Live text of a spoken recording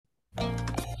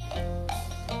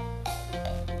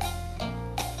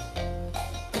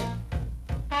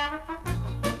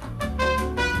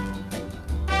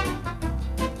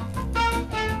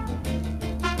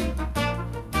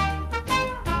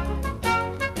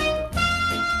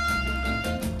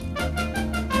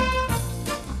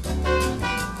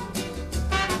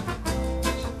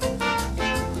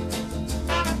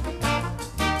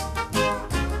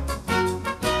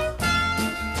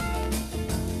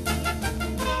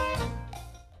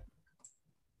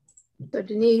So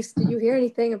Denise, did you hear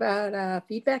anything about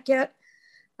feedback yet?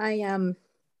 I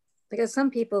got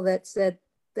some people that said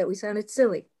that we sounded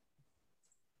silly,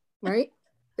 right?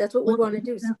 That's what we want to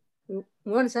do. We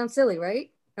want to sound silly, right?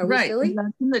 Are we silly?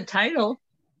 That's in the title.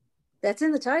 That's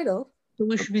in the title. So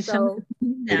we should be sounding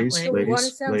that way. We want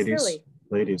to sound silly.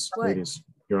 Ladies,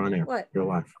 you're on air. What? You're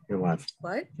live.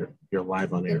 What? You're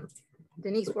live on air.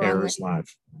 Denise, the we're air on is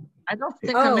live. I don't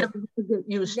think I'm ever going to get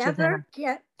used to that. Never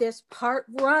get this part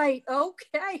right.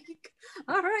 Okay.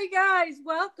 All right, guys.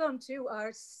 Welcome to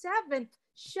our 7th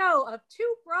show of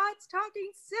Two Broads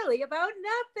Talking Silly About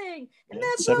Nothing. And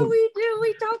that's what we do.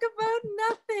 We talk about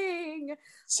nothing.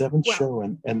 7th show,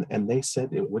 and they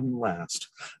said it wouldn't last.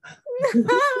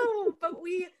 No, but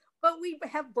we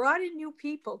have brought in new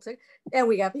people and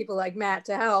we got people like Matt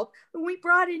to help. We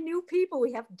brought in new people.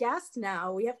 We have guests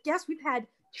now. We've had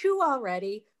 2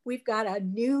 already. We've got a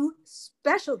new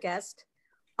special guest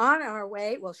on our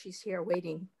way. Well, she's here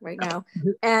waiting right now.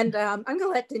 And I'm going to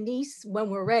let Denise, when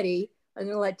we're ready, I'm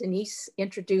going to let Denise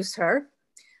introduce her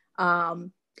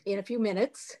in a few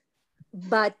minutes.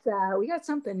 But we got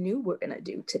something new we're going to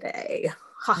do today.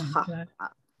 I'm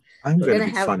going to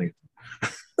be funny.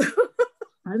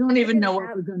 I don't even know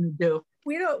what we're going to do.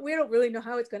 We don't really know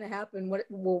how it's going to happen,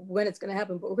 when it's going to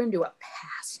happen, but we're going to do a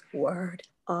password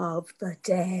of the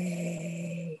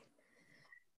day.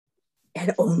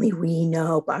 And only we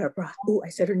know, Barbara. Oh, I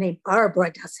said her name.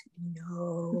 Barbara doesn't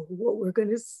know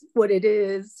what it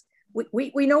is.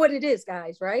 We know what it is,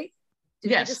 guys, right?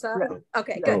 Did yes. We decide? Right.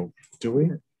 Okay, good. Oh, do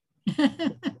we?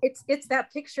 It's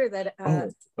that picture that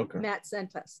Matt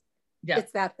sent us. Yeah.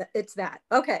 It's that.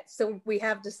 Okay, so we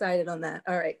have decided on that.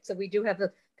 All right, so we do have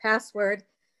a password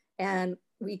and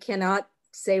we cannot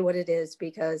say what it is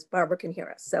because Barbara can hear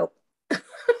us. So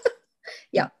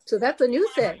yeah, so that's a new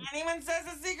thing. Anyone says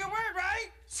a secret word,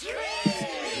 right? Scream!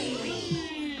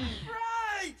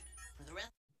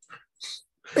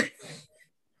 Right!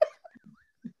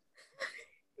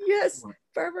 Yes,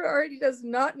 Barbara already does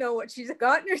not know what she's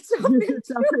gotten herself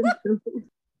into.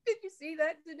 Did you see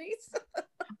that, Denise?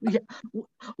 Yeah,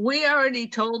 we already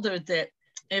told her that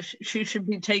if she should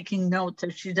be taking notes,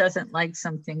 if she doesn't like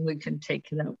something, we can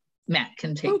take it out. Matt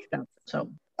can take it out.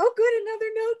 So. Oh, good,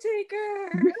 another note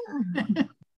taker.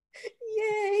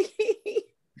 Yay.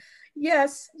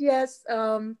 Yes.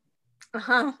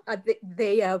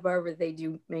 Barbara, they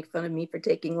do make fun of me for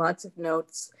taking lots of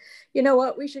notes. You know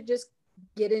what? We should just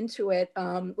get into it.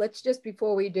 Let's just,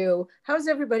 before we do, how's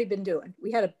everybody been doing?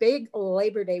 We had a big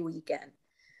Labor Day weekend.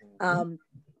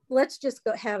 Let's just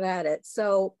go have at it.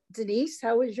 So Denise,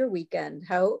 how was your weekend?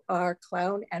 How are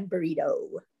Clown and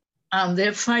Burrito?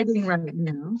 They're fighting right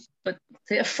now, but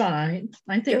they're fine.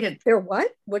 I think they're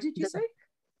what? What did you say?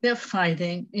 They're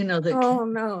fighting, Oh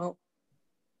no.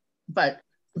 But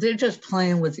they're just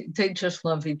playing with it. They just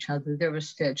love each other. They're a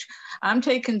stitch. I'm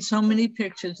taking so many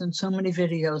pictures and so many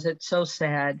videos. It's so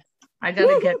sad. I got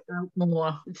to get out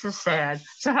more. It's just sad.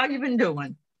 So how you been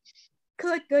doing?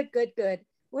 Good.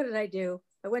 What did I do?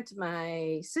 I went to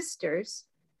my sister's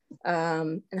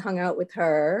and hung out with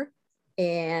her.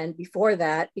 And before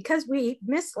that, because we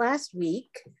missed last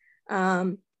week,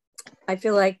 I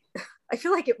feel like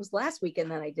it was last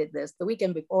weekend that I did this. The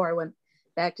weekend before, I went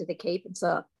back to the Cape and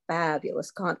saw a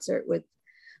fabulous concert with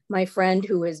my friend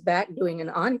who is back doing an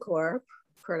encore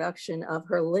production of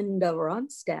her Linda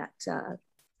Ronstadt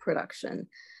production.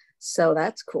 So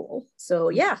that's cool. So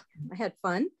yeah, I had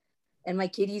fun. And my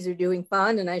kitties are doing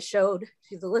fun. And I showed,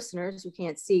 to the listeners who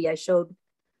can't see, I showed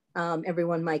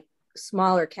everyone my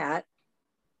smaller cat.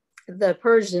 The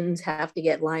Persians have to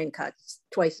get line cuts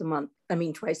twice a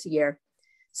year.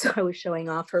 So I was showing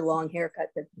off her long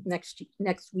haircut that next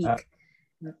week,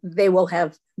 they will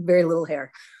have very little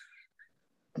hair.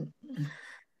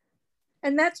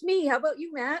 And that's me. How about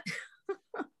you, Matt?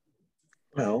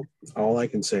 Well, all I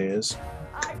can say is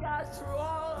I got through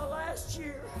all of last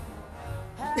year.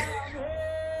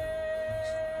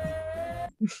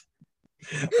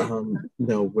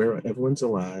 No, everyone's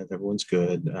alive, everyone's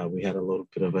good. We had a little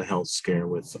bit of a health scare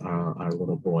with our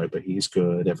little boy, but he's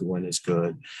good. Everyone is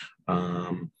good.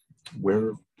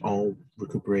 We're all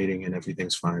recuperating and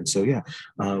everything's fine. So yeah,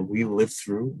 we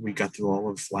got through all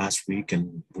of last week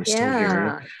and we're still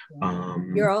here.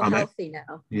 You're all healthy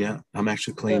now. Yeah, I'm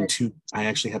actually playing I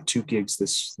actually have 2 gigs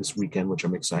this weekend, which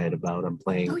I'm excited about.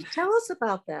 Tell us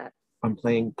about that. I'm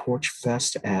playing Porch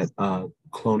Fest at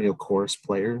Colonial Chorus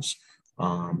Players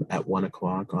at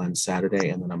 1:00 on Saturday,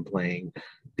 and then I'm playing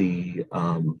the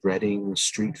Reading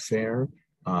Street Fair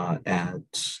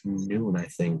at noon, I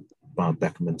think Bob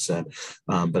Beckerman said.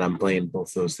 But I'm playing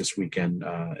both those this weekend,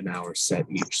 an hour set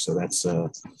each. So that's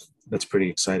that's pretty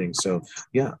exciting. So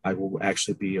yeah, I will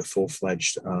actually be a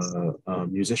full-fledged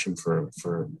musician for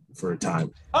a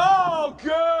time. Oh,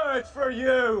 good for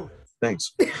you.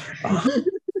 Thanks. I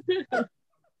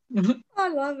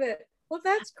love it. Well,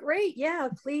 that's great. Yeah,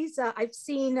 please. I've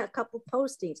seen a couple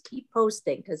postings. Keep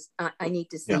posting because I need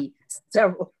to see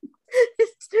several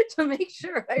to make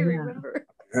sure I remember.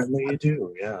 Apparently you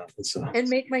do. Yeah. And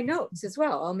make my notes as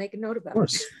well. I'll make a note about it. Of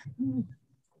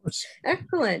course.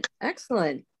 Excellent.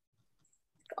 Excellent.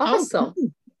 Awesome.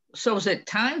 Oh, so is it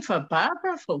time for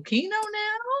Barbara Fulchino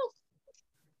now?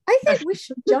 I think we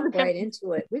should jump right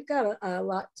into it. We've got a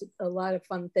lot of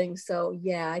fun things. So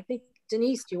yeah, I think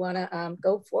Denise, do you want to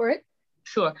go for it?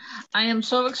 Sure. I am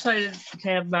so excited to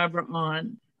have Barbara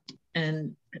on,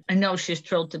 and I know she's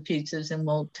thrilled to pieces and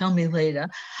will tell me later.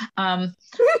 But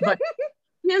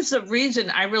here's the reason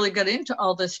I really got into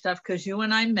all this stuff, because you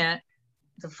and I met.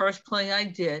 The first play I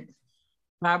did,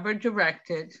 Barbara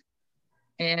directed,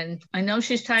 and I know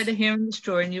she's tired of hearing the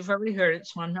story, and you've already heard it,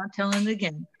 so I'm not telling it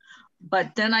again.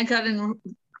 But then I got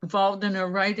involved in a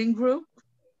writing group,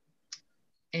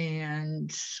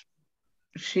 and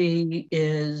she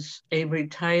is a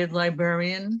retired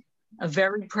librarian, a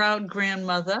very proud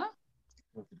grandmother.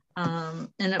 And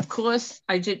of course,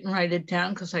 I didn't write it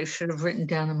down because I should have written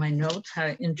down in my notes how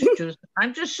to introduce her.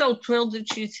 I'm just so thrilled that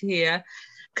she's here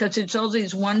because it's all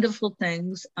these wonderful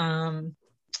things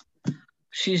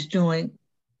she's doing.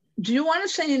 Do you want to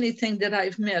say anything that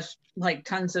I've missed, like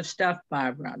tons of stuff,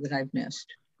 Barbara, that I've missed?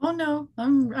 Oh, no,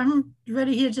 I'm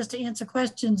ready here just to answer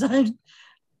questions. I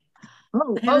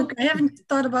haven't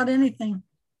thought about anything.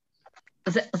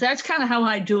 That's kind of how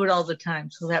I do it all the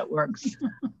time, so that works.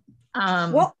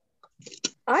 Well,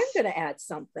 I'm going to add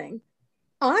something.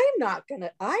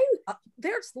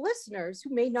 There's listeners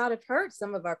who may not have heard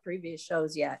some of our previous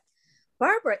shows yet.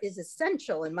 Barbara is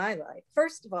essential in my life.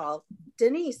 First of all,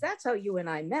 Denise, that's how you and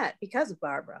I met, because of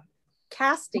Barbara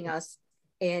casting us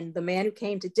in The Man Who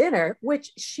Came to Dinner,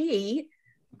 which she,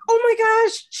 oh my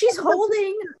gosh, she's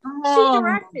holding, she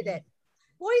directed it.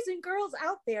 Boys and girls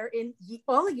out there in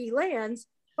all of ye lands,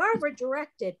 Barbara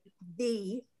directed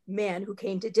The Man Who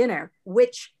Came to Dinner,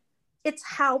 which it's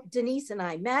how Denise and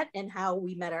I met, and how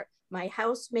we met my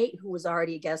housemate, who was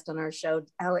already a guest on our show,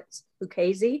 Alex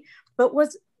Lucchese. But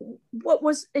what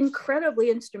was incredibly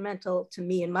instrumental to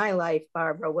me in my life,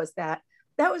 Barbara, was that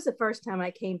was the first time I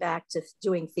came back to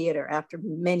doing theater after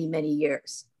many, many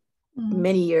years,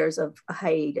 many years of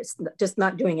hiatus, just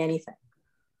not doing anything,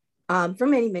 for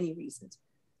many, many reasons.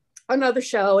 Another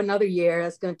show, another year,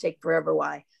 that's going to take forever.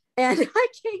 Why? And I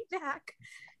came back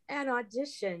and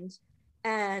auditioned,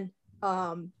 and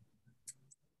I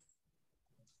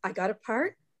got a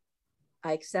part.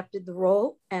 I accepted the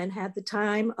role and had the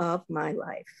time of my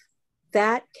life.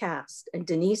 That cast, and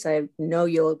Denise, I know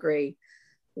you'll agree,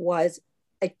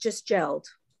 it just gelled.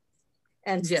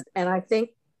 And I think,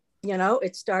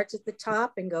 it starts at the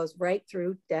top and goes right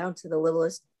through down to the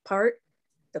littlest part,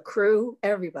 the crew,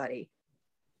 everybody.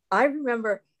 I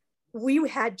remember we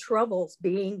had troubles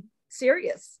being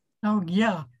serious. Oh,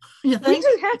 yeah. We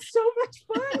just had so much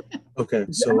fun. Okay,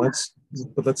 so let's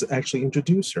actually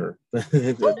introduce her.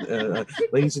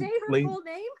 Ladies and ladies,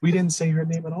 we didn't say her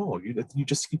name at all. You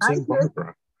just keep saying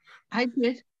Barbara. I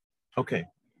did. Okay,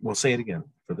 we'll say it again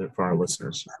for our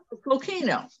listeners.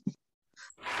 Fulchino.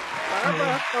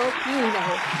 Barbara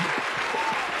Fulchino.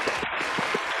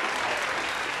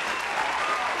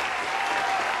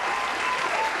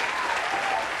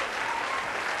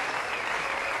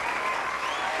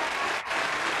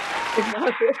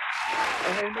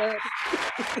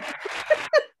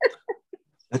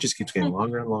 That just keeps getting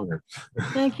longer and longer.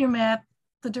 Thank you, Matt.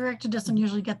 The director doesn't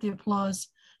usually get the applause,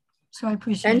 so I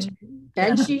appreciate it.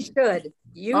 And she should.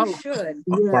 You should.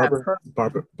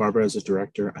 Barbara, as a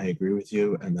director, I agree with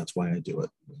you, and that's why I do it.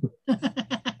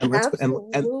 and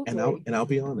I'll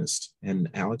be honest, and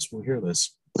Alex will hear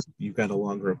this. You got a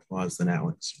longer applause than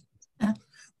Alex. I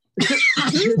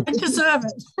deserve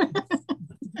it.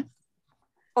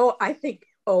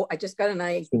 I just got an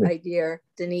idea,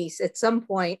 Denise. At some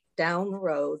point down the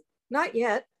road, not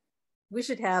yet, we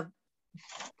should have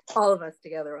all of us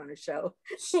together on a show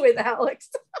with Alex.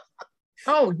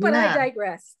 But I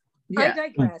digress. Yeah. I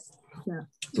digress. Yeah.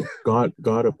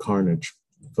 God of carnage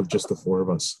for just the four of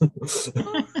us.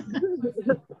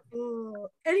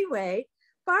 Anyway,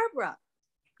 Barbara.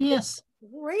 Yes.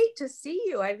 Great to see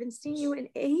you. I haven't seen you in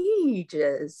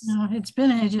ages. No, it's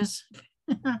been ages.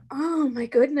 Oh my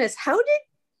goodness.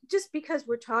 Just because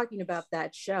we're talking about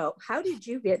that show, how did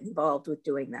you get involved with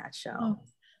doing that show?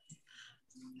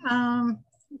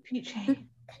 PJ.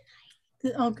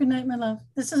 Good night, my love.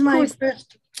 This is my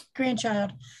first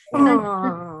grandchild.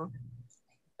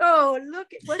 Oh,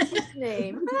 look at what's his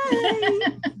name?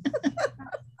 Hi.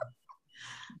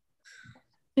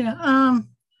 Yeah.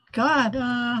 God.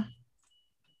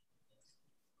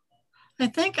 I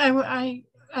think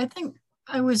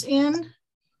I was in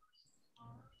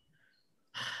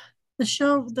the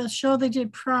show they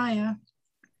did prior,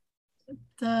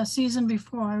 the season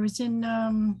before. I was in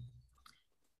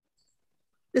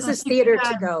This is Secret Theater to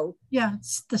Garden. Go Yeah,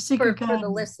 it's the Secret for Garden. the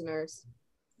listeners.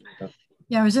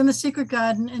 Yeah, I was in the Secret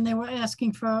Garden, and they were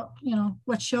asking for,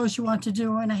 what shows you want to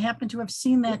do, and I happened to have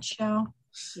seen that show.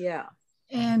 Yeah.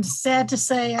 And sad to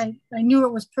say, I knew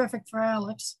it was perfect for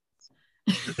Alex.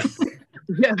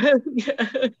 Yeah.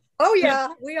 Oh yeah,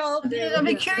 we all do. I'll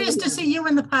be curious to see you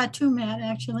in the part too, Matt,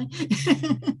 actually.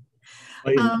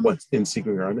 What's in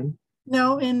Secret Garden?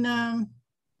 No, in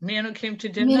Man Who Came to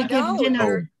Man Dinner. Who Came to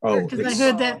Dinner. Because I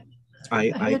heard that.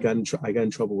 I got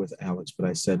in trouble with Alex, but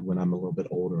I said when I'm a little bit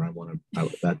older,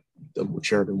 that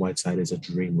Sheridan Whiteside is a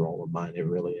dream role of mine. It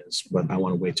really is, but I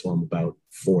want to wait till I'm about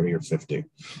 40 or 50.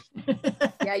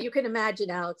 Yeah, you can imagine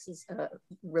Alex's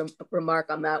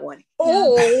remark on that one.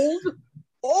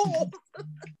 Old.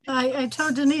 I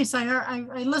told Denise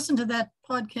I listened to that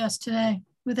podcast today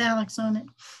with Alex on it.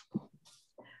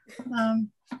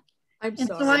 I'm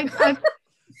sorry.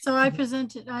 So I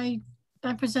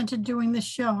presented doing this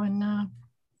show, and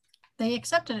they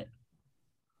accepted it.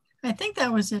 I think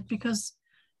that was it, because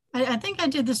I think I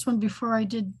did this one before I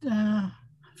did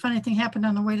Funny Thing Happened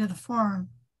on the Way to the Forum.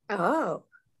 Oh.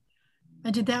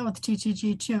 I did that with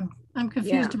TTG too. I'm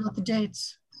confused about the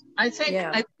dates. I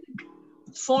think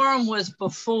Forum was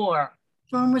before.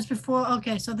 Forum was before?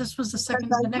 Okay, so this was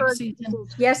the next season.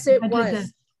 Yes, it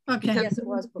was. Okay. Yes, it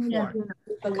was before. Yeah.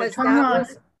 Because that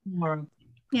was...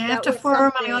 Yeah, that after was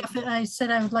Forum, something... I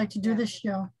said I would like to do this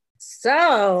show.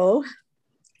 So,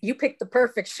 you picked the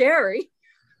perfect Sherry.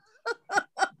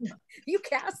 You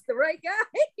cast the right guy.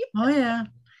 Oh, yeah.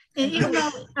 And even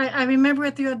though I remember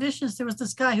at the auditions, there was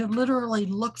this guy who literally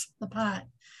looked the part.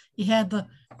 He had the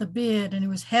beard, and he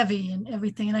was heavy and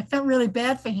everything. And I felt really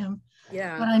bad for him.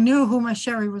 Yeah. But I knew who my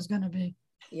Sherry was going to be.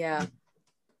 Yeah.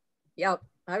 Yep.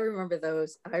 I remember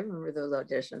those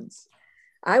auditions.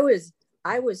 I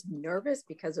was nervous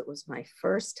because it was my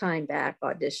first time back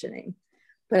auditioning,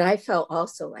 but I felt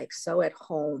also like so at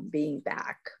home being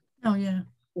back. Oh yeah.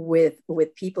 With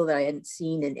people that I hadn't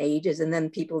seen in ages, and then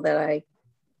people that I,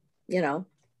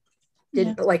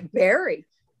 didn't like Barry,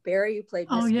 who played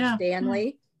Mr.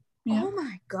 Stanley. Yeah. Oh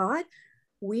my God.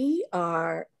 We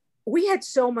had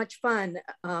so much fun.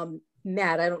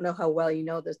 Matt, I don't know how well you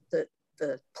know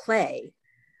the play,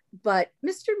 but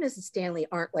Mr. and Mrs. Stanley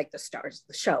aren't like the stars of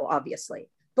the show, obviously,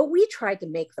 but we tried to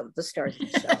make them the stars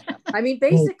of the show. I mean,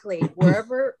 basically,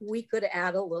 wherever we could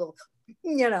add a little,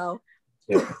 we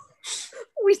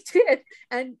did.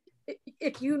 And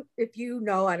if you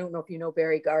know, I don't know if you know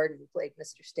Barry Garden, who played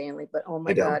Mr. Stanley, but oh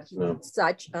my God, he's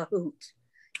such a hoot.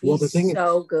 He's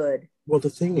so good. Well, the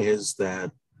thing is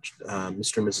that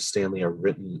Mr. and Mrs. Stanley are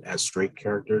written as straight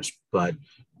characters, but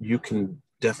you can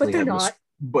definitely have not.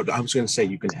 But I was going to say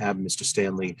you can have Mr.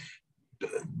 Stanley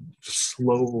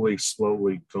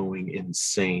slowly going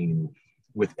insane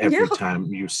with every time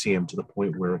you see him, to the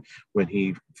point where when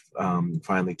he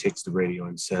finally takes the radio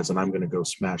and says, "And I'm going to go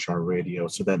smash our radio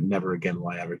so that never again will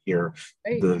I ever hear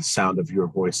the sound of your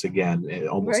voice again,"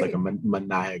 almost like a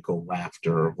maniacal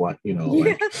laughter of what,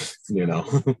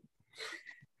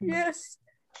 Yes.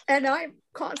 And I'm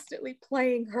constantly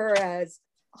playing her as,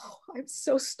 I'm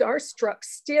so starstruck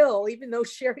still, even though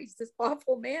Sherry's this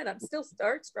awful man, I'm still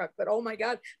starstruck, but oh my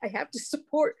God, I have to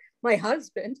support my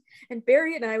husband. And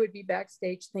Barry and I would be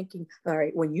backstage thinking, all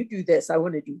right, when you do this, I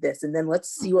want to do this. And then let's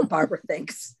see what Barbara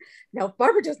thinks. Now, if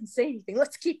Barbara doesn't say anything,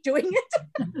 let's keep doing it.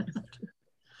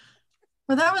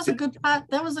 Well, that was a good part.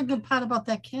 That was a good part about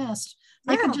that cast.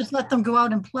 I could just let them go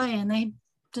out and play, and they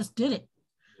just did it.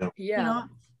 Yeah.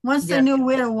 Once they knew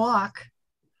where to walk.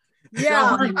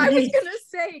 Yeah, I was going to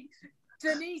say,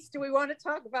 Denise, do we want to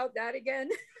talk about that again?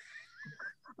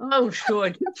 Oh,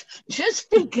 sure. Just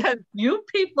because you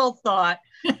people thought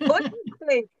putting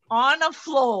things on a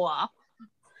floor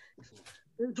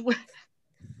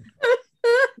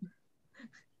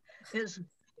is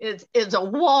a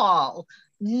wall.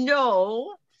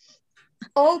 No.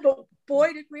 Oh, but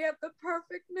boy, did we have the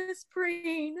perfect Miss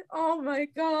Preen. Oh my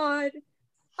God.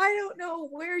 I don't know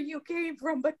where you came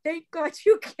from, but thank God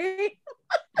you came.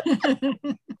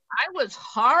 I was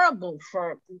horrible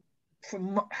for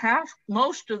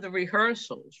most of the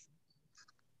rehearsals.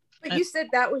 But you said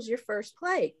that was your first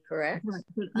play, correct?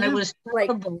 I was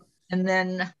terrible. And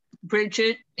then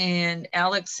Bridget and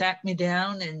Alex sat me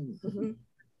down and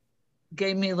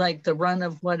gave me like the run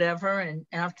of whatever, and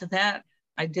after that,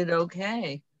 I did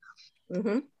okay.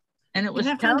 Mm-hmm. And it was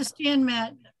You have to tough. understand,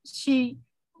 Matt, she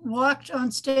walked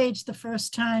on stage the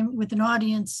first time with an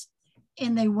audience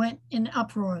and they went in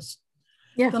uproars.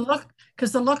 Yeah.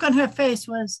 Because the look on her face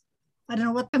was, I don't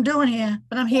know what I'm doing here,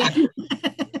 but I'm here.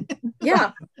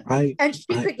 Yeah. I And she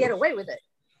could get away with it.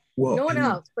 well, No one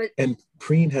else, but and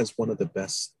Preen has one of the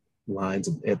best lines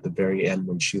at the very end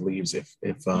when she leaves.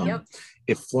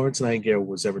 If Florence Nightingale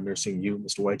was ever nursing you,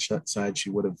 Mr. Whiteside, she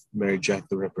would have married Jack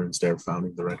the Ripper instead of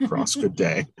founding the Red Cross. Good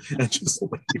day, and just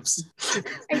leaves.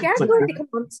 and Gary like, going to come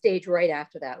on stage right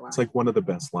after that line. It's like one of the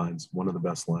best lines. One of the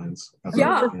best lines. Ever.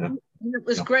 Yeah. And it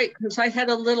was great because I had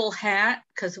a little hat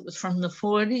because it was from the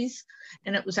 40s,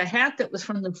 and it was a hat that was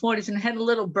from the 40s, and it had a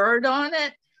little bird on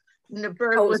it, and the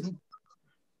bird was.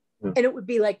 And it would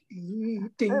be like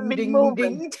ding, ding,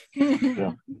 moving.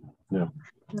 ding. Yeah.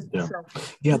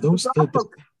 Those.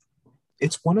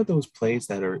 It's one of those plays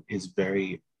that is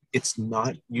very. It's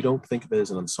not. You don't think of it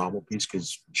as an ensemble piece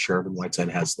because Sherman Whiteside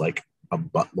has like a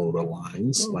buttload of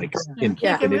lines, like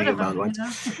infinity amount of lines.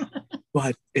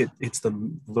 But it's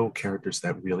the little characters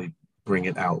that really bring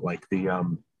it out, like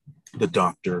the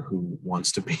doctor who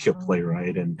wants to be a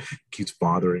playwright and keeps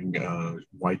bothering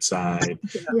Whiteside.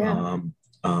 Yeah.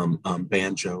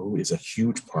 Banjo is a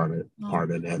huge part in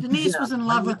it. Denise was in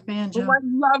love with Banjo. Oh, I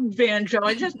love Banjo.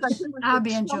 I just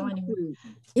Banjo anyway.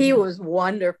 He was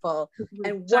wonderful.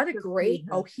 And what a great,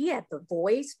 he had the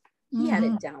voice. He had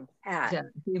it down pat. Yeah,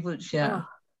 he was,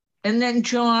 And then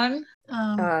John.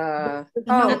 The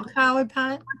Noah Coward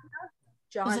part.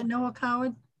 John. Was it Noah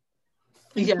Coward?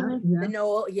 Yeah. The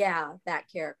Noah, that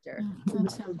character.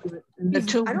 And the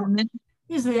two women.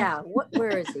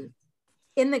 Where is he?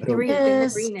 In the green.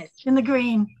 In the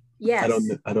green. Yes.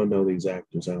 I don't know these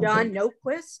actors. John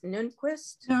Nunquist.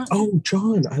 Oh,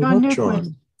 John. I love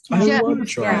John. I love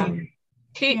John.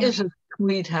 He is a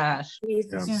sweetheart.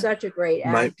 He's such a great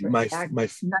actor. My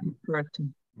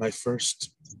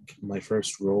first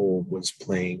role was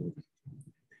playing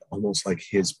almost like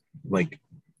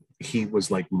he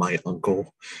was like my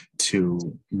uncle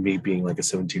to me, being like a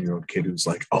 17-year-old kid who's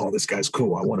like, oh, this guy's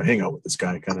cool, I want to hang out with this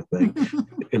guy, kind of thing,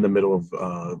 in the middle of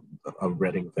a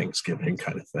Reading Thanksgiving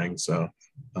kind of thing. So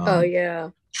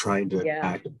trying to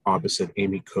act opposite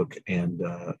Amy Cook and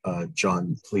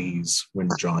John Cleese when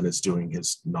John is doing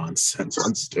his nonsense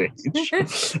on stage.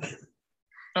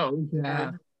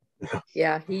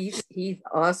 He's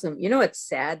awesome. You know, it's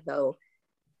sad though,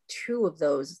 two of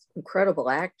those incredible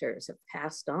actors have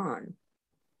passed on.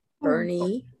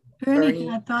 Bernie,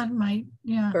 I thought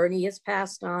Bernie has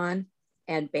passed on,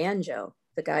 and Banjo,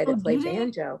 the guy that played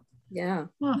Banjo. Yeah.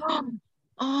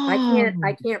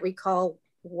 I can't recall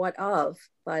what of,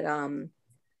 but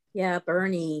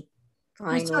Bernie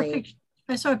finally.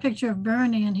 I saw a picture of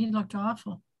Bernie and he looked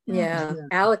awful. Yeah.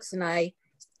 Alex and I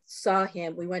saw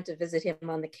him. We went to visit him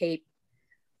on the Cape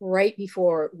right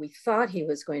before we thought he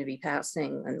was going to be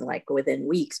passing, and like within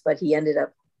weeks, but he ended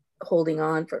up holding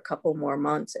on for a couple more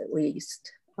months at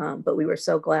least. But we were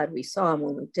so glad we saw him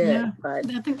when we did. Yeah,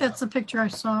 but I think that's the picture I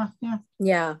saw.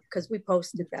 Yeah, because we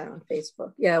posted that on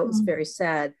Facebook. Yeah, it was very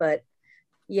sad, but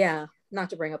not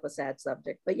to bring up a sad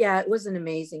subject, but it was an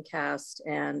amazing cast.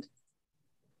 And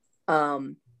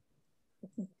I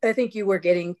think you were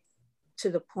getting to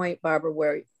the point, Barbara,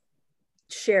 where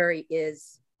Sherry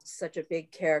is such a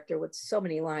big character with so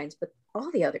many lines, but all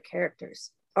the other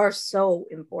characters are so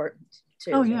important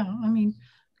too. Oh yeah, I mean,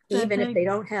 even if they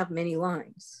don't have many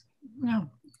lines. No,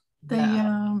 they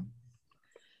all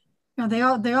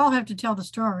have to tell the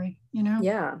story, you know.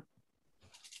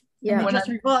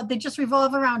 They just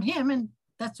revolve around him, and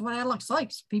that's what Alex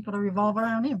likes, people to revolve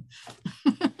around him.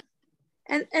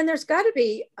 and there's got to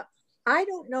be, I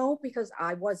don't know, because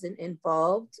I wasn't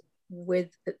involved with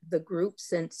the group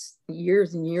since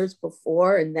years and years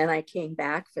before, and then I came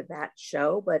back for that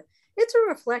show, but it's a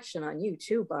reflection on you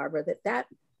too, Barbara, that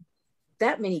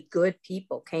many good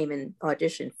people came and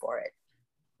auditioned for it.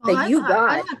 I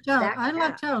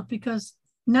lucked out because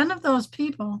none of those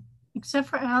people, except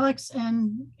for Alex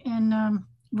and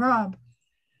Rob,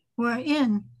 were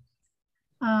in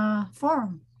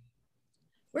Forum.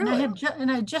 Really? And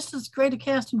I had just as great a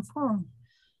cast in Forum.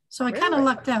 So I kind of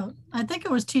lucked out. I think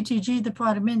it was TTG that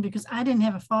brought him in because I didn't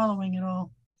have a following at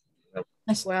all.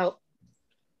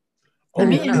 I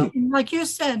mean, like you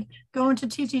said, going to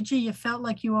TTG, you felt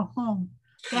like you were home.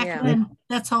 Back then,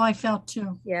 that's how I felt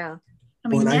too. Yeah. I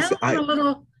mean, now I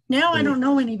don't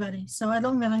know anybody, so I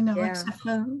don't really know except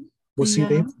for. Well, see,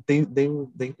 they've been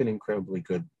incredibly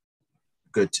good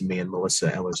to me, and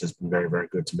Melissa Ehlers has been very, very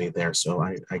good to me there. So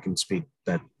I can speak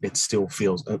that it still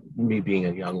feels, me being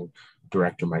a young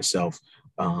director myself,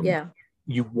 Yeah.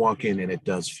 you walk in and it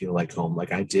does feel like home.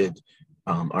 Like I did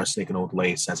Arsenic and Old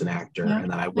Lace as an actor, Yeah,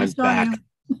 and then I I went saw back,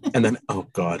 you. and then oh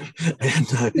god,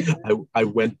 and I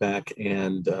went back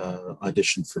and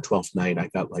auditioned for Twelfth Night. I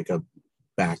got like a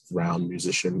background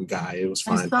musician guy. It was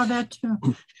I fine. saw that too.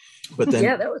 But then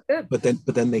Yeah, that was good. but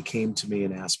then they came to me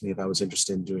and asked me if I was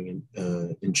interested in doing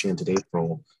an Enchanted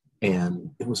April, and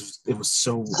it was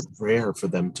so rare for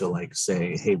them to like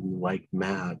say, hey, we like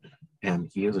Matt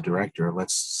and he is a director,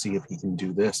 let's see if he can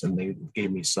do this. And they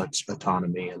gave me such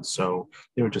autonomy, and so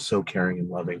they were just so caring and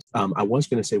loving. I was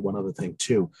going to say one other thing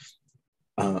too.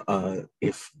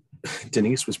 If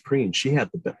Denise was preen, she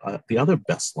had the other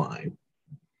best line,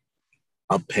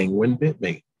 a penguin bit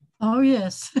me. Oh,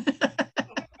 yes.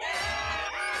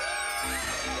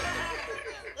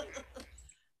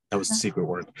 That was the secret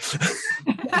word.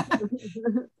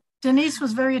 Denise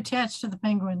was very attached to the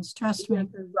penguins, trust me. Yes,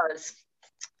 it was.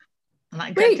 And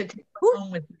I got Wait, to take it who-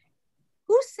 home with me.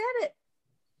 Who said it?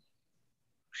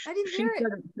 I didn't She hear it.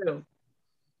 said it too.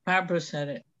 Barbara said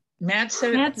it. Matt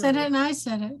said it. Matt said too. it and I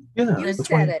said it. Yeah, You that's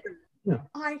said why- it. yeah.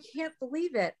 Oh, I can't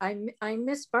believe it. I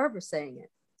miss Barbara saying it.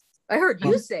 I heard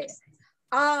you say it.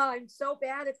 Oh, I'm so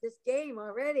bad at this game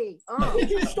already. Oh, Would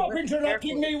you stop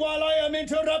interrupting me while I am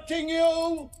interrupting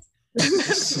you?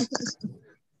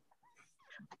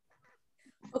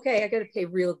 Okay, I got to pay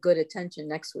real good attention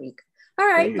next week. All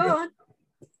There right, you go go. on.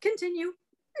 Continue.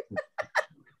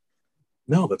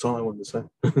 No, that's all I wanted to say.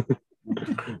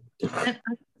 Yeah,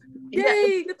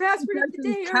 Yay, the password of the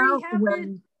doesn't day. I already count have it.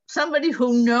 when somebody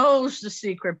who knows the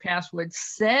secret password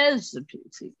says the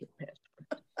secret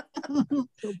password.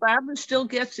 So Barbara still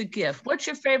gets a gift. What's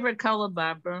your favorite color,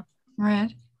 Barbara?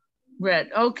 Red.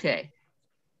 Red. Okay.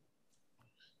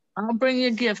 I'll bring you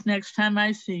a gift next time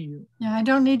I see you. Yeah, I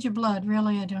don't need your blood.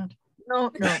 Really, I don't.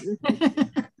 No.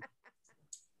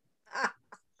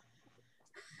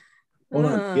 Hold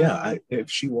on. Yeah, Uh, if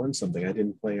she won something, I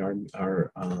didn't play our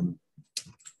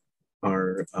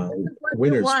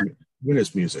winners won?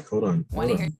 winners music. Hold on.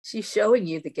 she's showing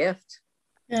you the gift.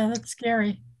 Yeah, that's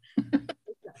scary.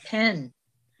 Pen.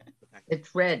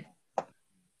 It's red. Does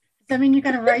that mean you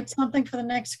got to write something for the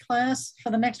next class, for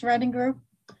the next writing group?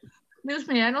 Excuse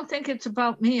me, I don't think it's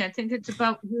about me. I think it's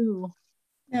about you.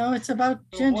 No, it's about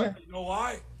Ginger. You know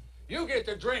why? You get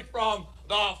to drink from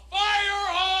the fire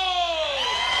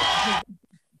hose!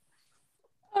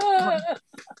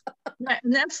 Right,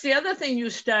 and that's the other thing you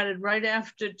started right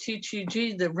after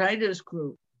TTG, the writers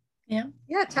group. Yeah.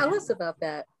 Yeah, tell us about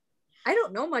that. I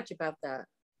don't know much about that.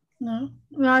 No,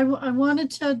 well, I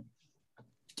wanted to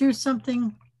do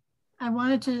something.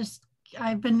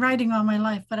 I've been writing all my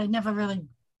life, but I never really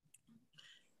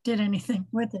did anything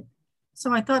with it.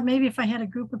 So I thought maybe if I had a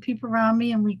group of people around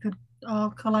me and we could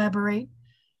all collaborate.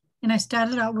 And I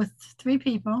started out with 3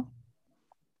 people.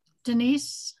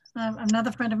 Denise,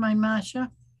 another friend of mine, Masha,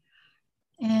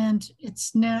 and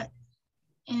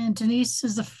Denise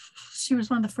she was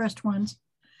one of the first ones.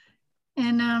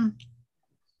 And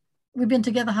we've been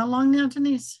together how long now,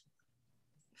 Denise?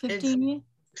 15 years?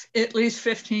 At least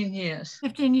 15 years.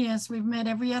 15 years. We've met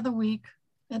every other week,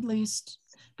 at least.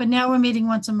 But now we're meeting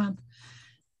once a month.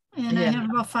 And I Yeah. have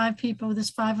about 5 people. There's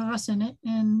 5 of us in it.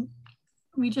 And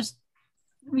we just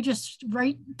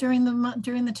write during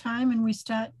the time, and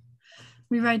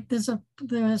we write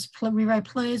we write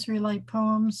plays, we write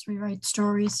poems, we write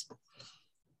stories.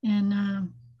 And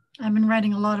I've been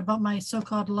writing a lot about my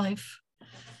so-called life.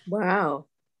 Wow.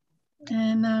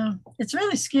 And it's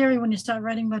really scary when you start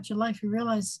writing about your life. You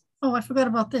realize, oh, I forgot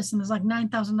about this. And there's like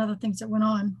 9,000 other things that went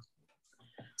on.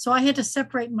 So I had to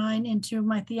separate mine into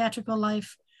my theatrical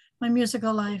life, my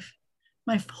musical life,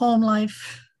 my home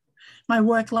life, my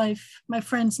work life, my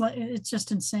friends' life. It's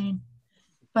just insane.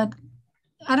 But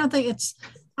I don't think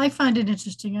I find it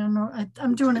interesting. I don't know.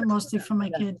 I'm doing it mostly for my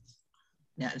kids.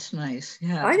 Yeah, it's nice.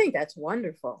 Yeah. I think that's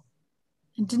wonderful.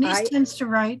 And Denise tends to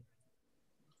write.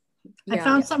 I Yeah.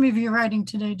 found some of your writing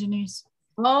today, Denise.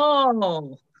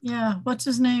 Oh, Yeah. What's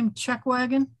his name? Chuck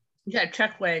Wagon? yeah,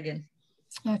 Chuck Wagon.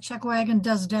 Yeah, Chuck Wagon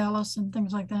does Dallas and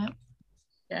things like that.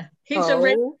 Yeah, he's a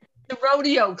Oh,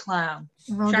 rodeo clown.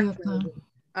 Rodeo Chuck clown. Wagon.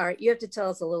 all right. You have to tell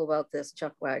us a little about this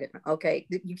Chuck Wagon. Okay.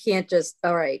 You can't just,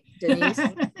 all right, Denise,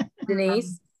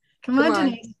 Denise. Come on, Come on.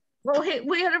 Denise. Well,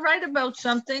 we had to write about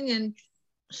something, and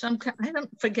I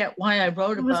don't forget why I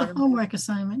wrote It was about a it. homework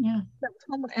assignment, yeah.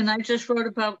 And I just wrote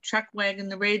about Chuck Wagon,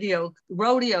 the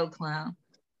rodeo clown.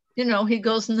 You know, he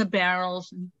goes in the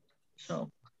barrels. And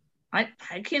so I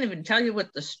can't even tell you what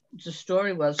the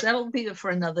story was. That'll be for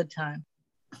another time.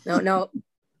 No,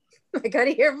 I got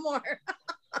to hear more.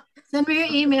 Send me your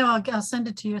email. I'll send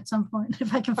it to you at some point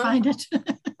if I can find it.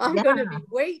 I'm Yeah. going to be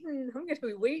waiting. I'm going to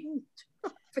be waiting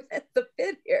at the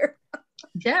pit here.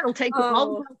 Yeah, it'll take you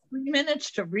all Oh. about 3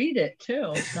 minutes to read it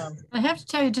too. So I have to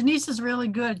tell you, Denise is really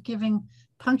good at giving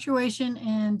punctuation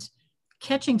and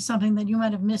catching something that you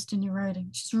might have missed in your writing.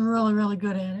 She's really, really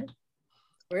good at it.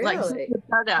 like Really? get the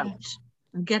butt out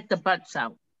and get the butts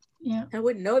out. Yeah. I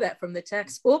wouldn't know that from the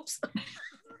text. Oops.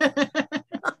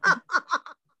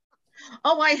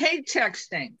 Oh, I hate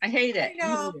texting. I hate it. I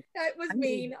know. That was I hate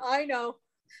mean. it. I know.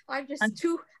 I'm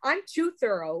I'm- too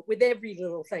thorough with every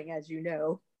little thing, as you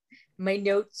know. My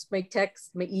notes, my texts,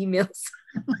 my emails.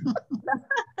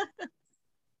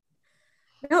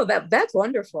 No, that's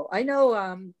wonderful. I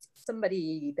know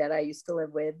somebody that I used to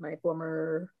live with, my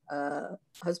former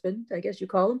husband, I guess you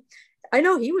call him. I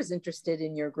know he was interested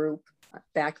in your group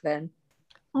back then.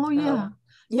 Oh, yeah.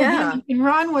 Yeah. And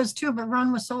Ron was too, but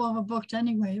Ron was so overbooked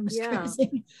anyway. It was Yeah.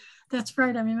 crazy. That's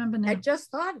right. I remember now. I just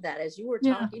thought of that as you were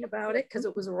Yeah. talking about it, because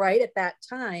it was right at that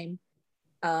time.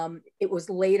 It was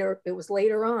later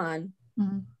on,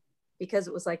 Mhm. because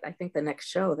it was like, I think the next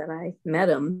show that I met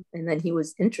him, and then he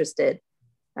was interested.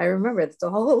 I remember it's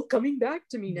all coming back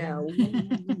to me now.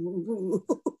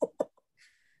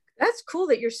 That's cool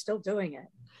that you're still doing it.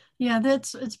 Yeah,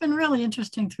 it's been really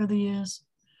interesting through the years.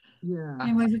 Yeah.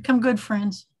 And we've become good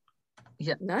friends.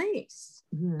 Nice.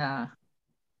 Yeah.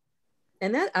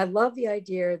 And that, I love the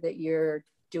idea that you're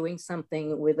doing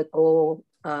something with a goal,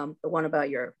 the one about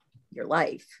your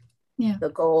life. Yeah. The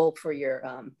goal for your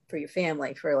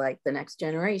family, for like the next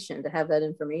generation, to have that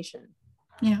information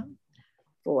Yeah.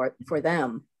 for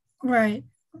them. Right.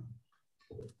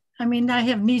 I mean, I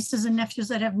have nieces and nephews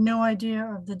that have no idea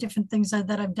of the different things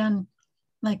that I've done,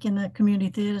 like in the community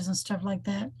theaters and stuff like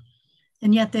that.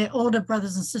 And yet their older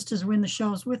brothers and sisters were in the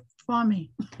shows for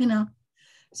me, you know.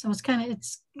 So it's kind of,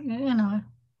 it's, you know,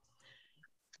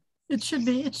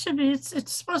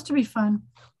 it's supposed to be fun.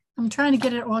 I'm trying to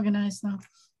get it organized though.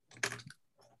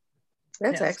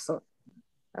 That's Yes. excellent.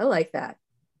 I like that.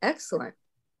 Excellent.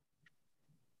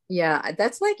 Yeah,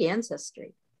 that's like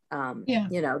ancestry. Yeah.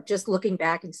 You know, just looking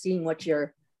back and seeing what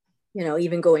you're, you know,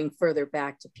 even going further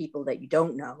back to people that you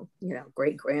don't know, you know,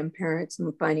 great grandparents,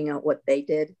 and finding out what they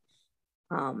did.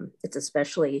 It's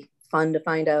especially fun to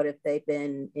find out if they've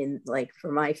been in, like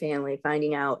for my family,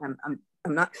 finding out,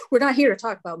 we're not here to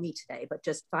talk about me today, but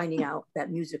just finding out that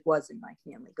music was in my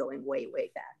family going way,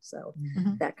 way back. So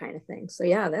Mhm. that kind of thing. So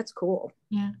yeah, that's cool.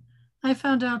 Yeah. I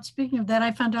found out, speaking of that,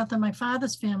 I found out that my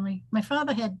father's family, my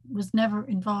father was never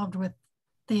involved with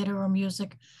theater or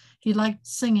music. He liked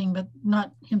singing, but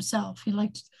not himself. He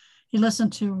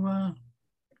listened to,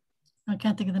 I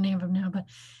can't think of the name of him now, but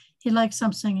he liked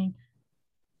some singing.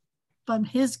 But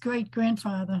his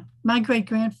great-grandfather, my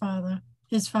great-grandfather,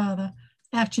 his father,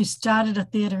 actually started a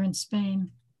theater in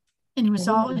Spain. And he was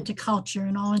all into culture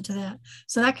and all into that.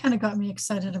 So that kind of got me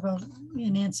excited about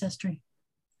in ancestry.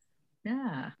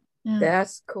 Yeah. Yeah.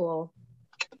 That's cool.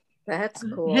 That's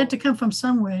cool. It had to come from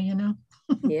somewhere, you know.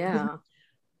 Yeah.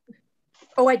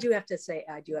 Oh, I do have to say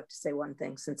one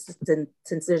thing, since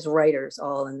there's writers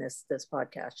all in this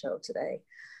podcast show today.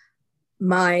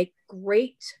 My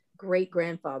great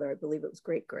grandfather, I believe it was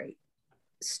great,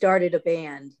 started a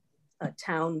band, a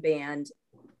town band,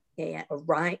 and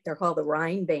they're called the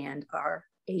Rhine Band,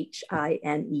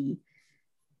 RHINE.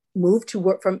 Moved to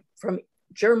work from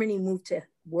Germany, moved to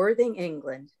Worthing,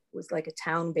 England. It was like a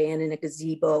town band in a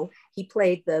gazebo. He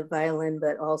played the violin,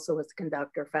 but also was the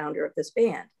conductor, founder of this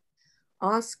band.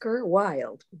 Oscar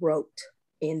Wilde wrote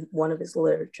in one of his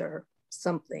literature,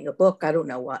 a book, I don't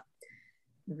know what,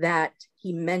 that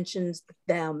he mentions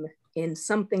them in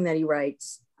something that he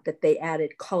writes, that they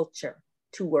added culture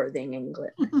to Worthing,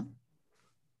 England.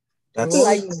 That's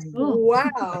Like, Oh.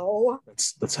 wow.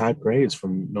 that's high praise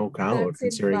from Noel Coward,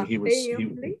 That's in my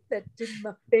family. That's in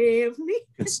my family.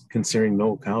 considering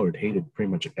Noel Coward hated pretty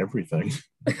much everything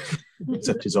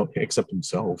except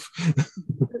himself.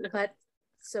 But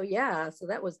so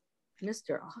that was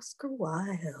Mr. Oscar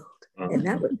Wilde. Oh. And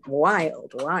that was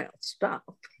wild stuff.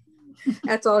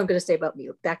 That's all I'm going to say about me.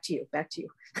 Back to you.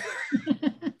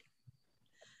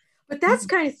 But that's the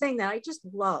kind of thing that I just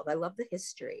love. I love the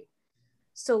history.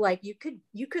 So like you could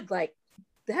like,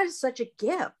 that is such a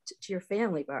gift to your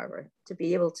family, Barbara, to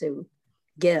be able to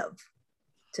give,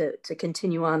 to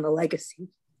continue on the legacy.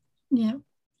 Yeah.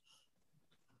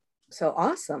 So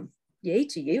awesome. Yay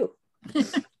to you.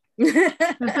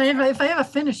 If I ever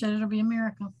finish it, it'll be a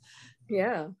miracle.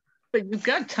 Yeah. But you've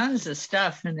got tons of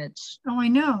stuff, and it's Oh, I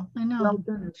know. well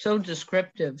done. It's so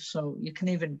descriptive, so you can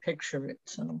even picture it.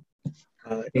 So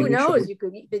Who Amy, knows? should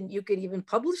You could even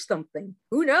publish something.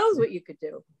 Who knows what you could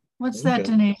do? What's that, Okay.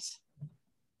 Denise?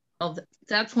 Oh,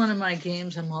 that's one of my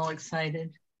games. I'm all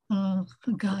excited. Oh,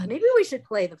 God. Maybe we should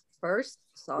play the first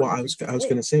song. Well, I was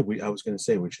going to say we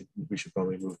should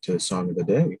probably move to song of the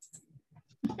day.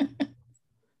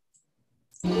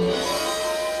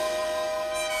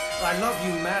 I love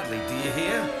you madly, do you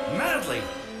hear? Madly!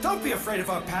 Don't be afraid of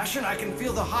our passion. I can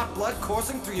feel the hot blood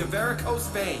coursing through your varicose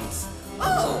veins.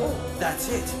 Oh! That's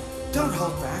it. Don't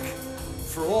hold back.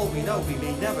 For all we know, we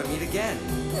may never meet again.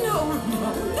 No,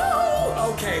 no,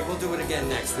 no! Okay, we'll do it again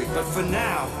next week. But for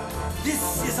now,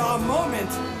 this is our moment.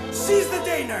 She's the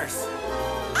day nurse.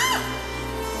 Ah!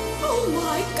 Oh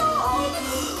my God!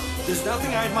 There's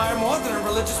nothing I admire more than a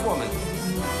religious woman.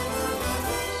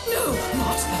 No,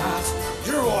 not that.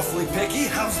 You're awfully picky.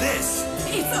 How's this?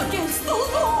 It's against the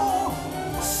law.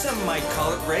 Some might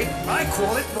call it rape. I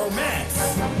call it romance.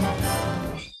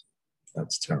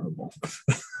 That's terrible.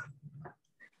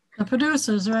 The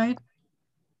producers, right?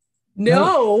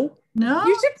 No. No?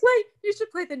 You should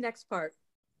play the next part.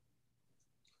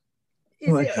 Is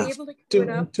Do I it have able to do it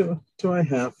up? Do I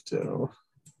have to?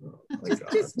 Oh my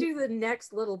God. Just do the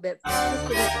next little bit.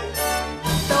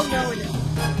 Don't know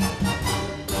it.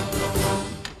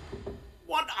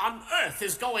 What on earth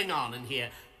is going on in here?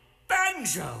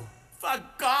 Banjo! For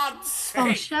God's sake!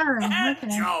 Oh, Sherry, okay.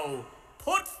 Banjo!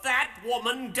 Put that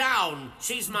woman down!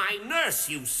 She's my nurse,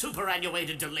 you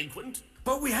superannuated delinquent!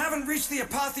 But we haven't reached the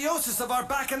apotheosis of our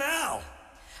bacchanal.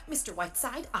 Mr.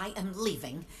 Whiteside, I am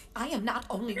leaving. I am not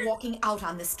only walking out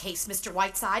on this case, Mr.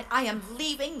 Whiteside, I am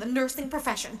leaving the nursing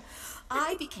profession.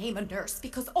 I became a nurse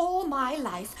because all my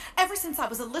life, ever since I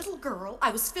was a little girl, I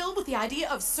was filled with the idea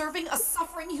of serving a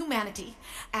suffering humanity.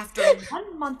 After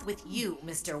 1 month with you,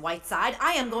 Mr. Whiteside,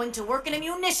 I am going to work in a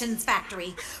munitions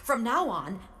factory. From now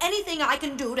on, anything I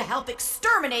can do to help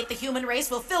exterminate the human race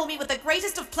will fill me with the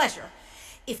greatest of pleasure.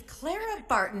 If Clara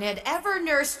Barton had ever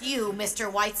nursed you,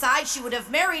 Mr. Whiteside, she would have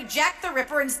married Jack the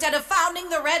Ripper instead of founding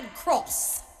the Red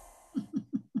Cross.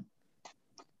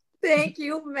 Thank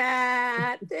you,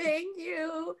 Matt. Thank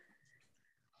you.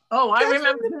 Oh, I That's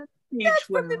remember from that speech. That's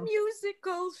from the well.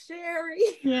 musical, Sherry.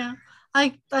 Yeah.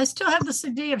 I still have the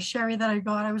CD of Sherry that I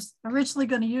got. I was originally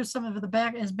going to use some of the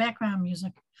back as background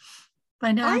music.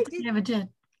 But now I think I ever did.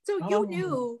 So Oh. you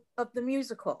knew of the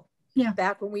musical. Yeah.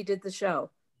 Back when we did the show.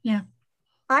 Yeah.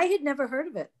 I had never heard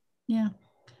of it. Yeah.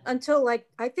 Until I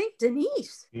think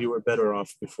Denise. You were better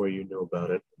off before you knew about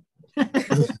it. Yeah,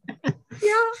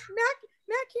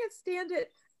 Matt can't stand it.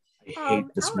 I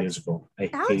hate this Alex- musical. I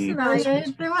Alex hate and this I-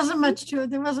 musical. There wasn't much to it.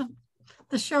 There wasn't,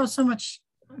 the show so much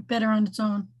better on its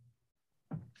own.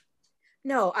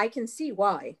 No, I can see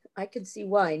why. I can see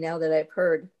why now that I've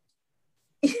heard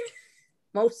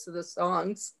most of the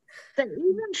songs. They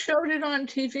even showed it on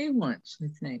TV once, I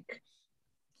think.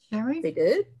 Sherry? They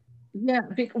did? Yeah,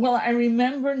 well, I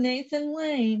remember Nathan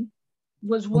Lane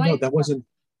was Oh, white. no, that wasn't.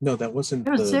 No, that wasn't.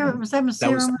 That was Sarah, was that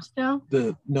Sarah was- Mostel?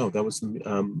 That was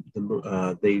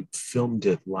they filmed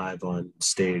it live on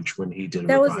stage when he did a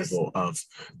That was a- revival of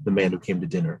The Man Who Came to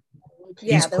Dinner.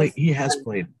 Yeah, that was- He has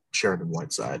played Sheridan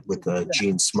Whiteside with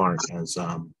Gene Smart as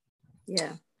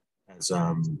yeah.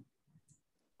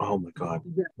 oh my God,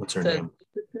 what's her The- name?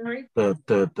 Sorry?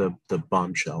 The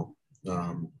bombshell.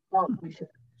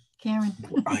 Karen.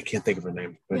 I can't think of her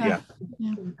name, but Yeah.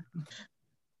 yeah,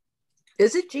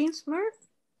 Is it Jean Smart?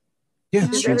 yeah, Is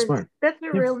it's Is Gene that Smart. That's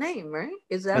her Yeah. real name, right?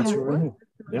 Is that That's who her it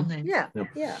real was? name. Yeah. Yeah,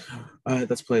 Yep. yeah.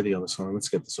 Let's play the other song. Let's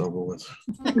get this over with.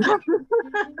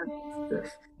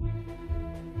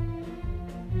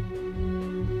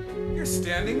 You're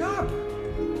standing up.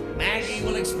 Maggie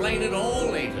will explain it all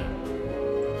later.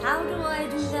 How do I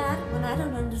do that when I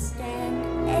don't understand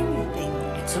anything?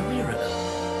 It's a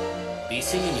miracle. Be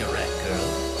singing your act, girl.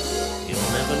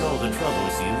 You'll never know the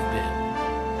troubles you've been.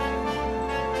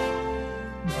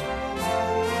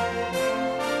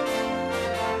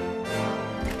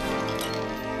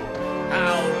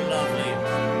 How lovely.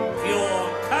 Pure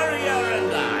courier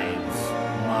and eyes.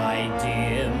 My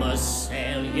dear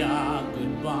Marcelia,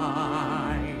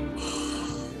 goodbye.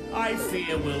 I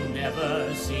fear we'll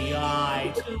never see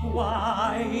eye to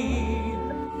eye.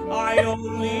 I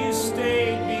only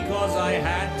stayed because I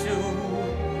had to,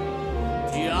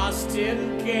 just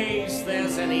in case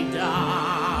there's any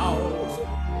doubt.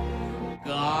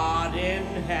 God in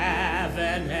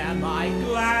heaven, am I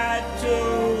glad to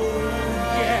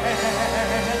get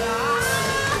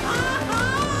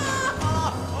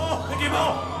Oh, Mickey Mo!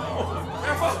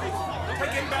 Careful!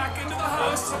 Take him back into the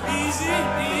house. Easy,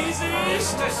 easy.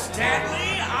 Mr.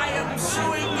 Stanley, I am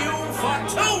suing you for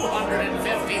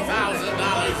 $250,000.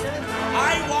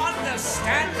 I want the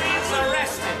Stanleys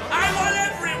arrested. I want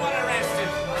everyone arrested.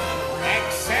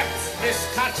 Except this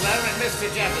cut Butler and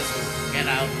Mr. Jefferson. Get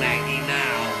out Maggie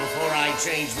now before I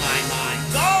change my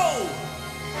mind. Go!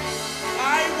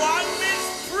 I want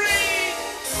Miss Bree!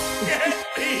 Get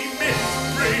me Miss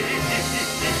Bree!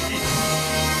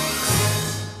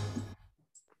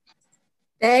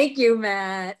 Thank you,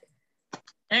 Matt.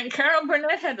 And Carol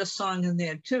Burnett had a song in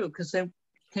there too, because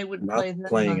they would Not play that.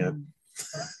 playing it.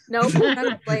 No, we're not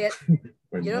gonna play it.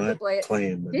 We're You don't not play it.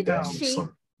 playing the damn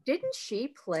song. Didn't she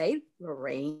play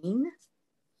Lorraine?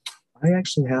 I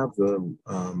actually have the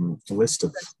list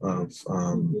of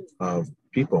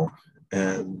people,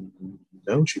 and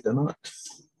no, she did not.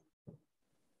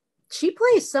 She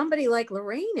plays somebody like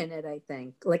Lorraine in it, I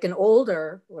think, like an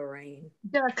older Lorraine.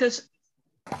 Yeah, because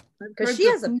she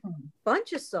has a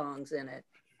bunch of songs in it.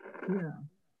 Yeah,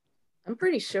 I'm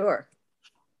pretty sure.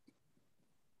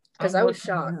 Because I was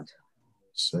shocked.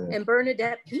 And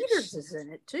Bernadette Peters is in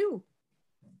it too.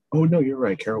 Oh no, you're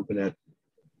right. Carol Burnett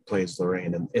plays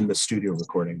Lorraine in the studio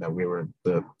recording that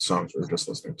the songs we were just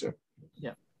listening to.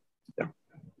 Yeah.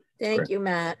 Thank you,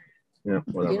 Matt. Yeah,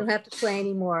 whatever. You don't have to play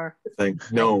anymore.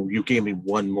 No, you gave me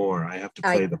one more. I have to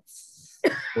play the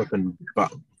flipping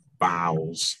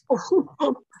vowels.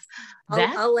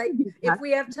 I'll let you, if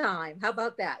we have time. How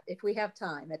about that? If we have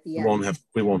time at the end.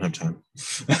 We won't have time.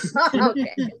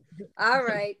 Okay. All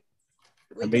right.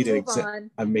 I made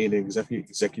an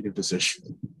executive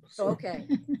decision. Okay.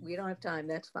 We don't have time.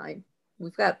 That's fine.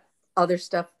 We've got other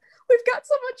stuff. We've got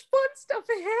so much fun stuff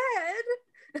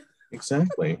ahead.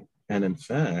 Exactly. And in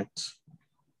fact,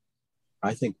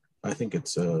 I think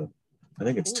it's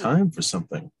time for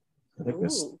something. I think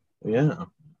yeah.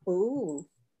 Ooh.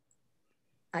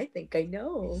 I think I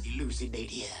know. Elucidate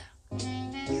here.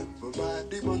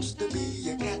 Everybody wants to be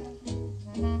a cat.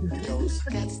 Because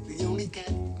cat's the only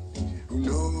cat who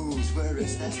knows where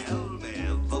it's at. Tell me,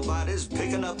 everybody's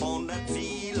picking up on that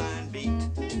feline beat.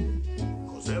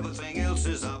 Because everything else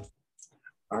is up.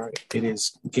 All right, it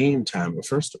is game time. But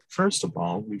first of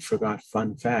all, we forgot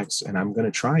fun facts, and I'm going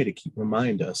to try to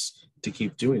remind us to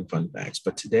keep doing fun facts.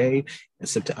 But today, on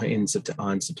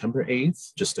September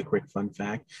 8th, just a quick fun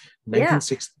fact,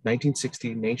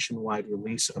 1960 nationwide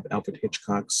release of Alfred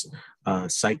Hitchcock's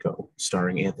Psycho,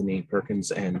 starring Anthony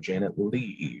Perkins and Janet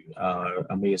Leigh.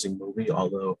 Amazing movie,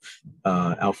 although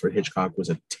Alfred Hitchcock was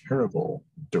a terrible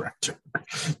director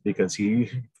because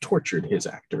he tortured his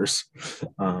actors.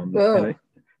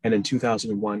 And in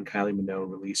 2001, Kylie Minogue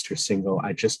released her single,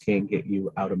 I Just Can't Get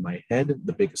You Out of My Head,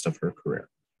 the biggest of her career.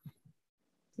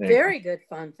 Very good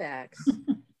fun facts.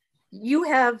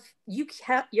 You're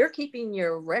keeping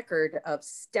your record of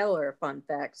stellar fun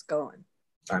facts going.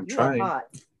 I'm trying.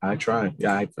 I try.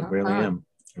 Yeah, I really am.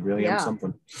 I really am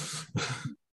something.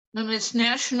 And it's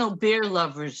National Beer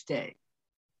Lovers Day.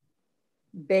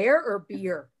 Bear or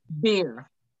beer? Beer.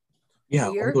 Yeah,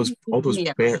 beer? all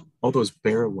those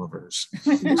bear lovers.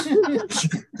 I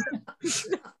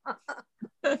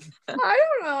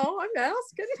don't know. I'm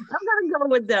asking. I'm gonna go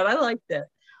with that. I like that.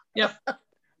 Yep.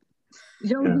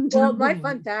 Well, my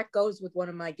fun fact goes with one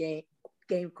of my game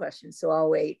questions, so I'll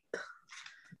wait.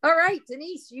 All right,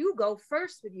 Denise, you go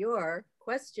first with your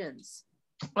questions.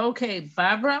 Okay,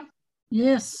 Barbara?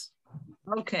 Yes.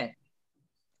 Okay.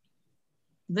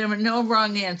 There are no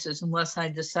wrong answers unless I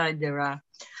decide there are.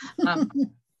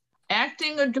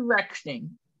 Acting or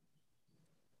directing?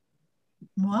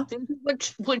 What?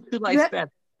 Which you like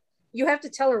better? You have to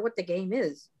tell her what the game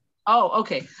is. Oh,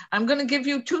 okay. I'm going to give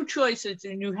you two choices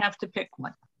and you have to pick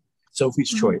one. Sophie's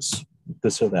choice,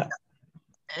 this or that.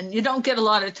 And you don't get a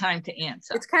lot of time to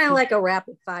answer. It's kind of like a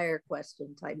rapid fire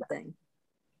question type thing.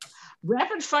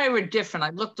 Rapid fire are different.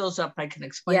 I looked those up. I can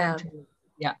explain them to you.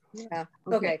 Yeah. Yeah.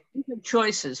 Okay.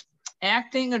 Choices.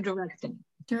 Acting or directing?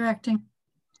 Directing.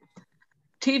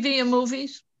 TV or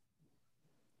movies?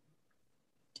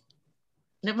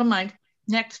 Never mind.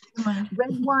 Next. Red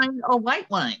wine or white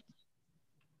wine?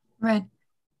 Red.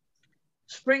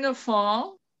 Spring or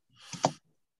fall?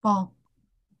 Fall.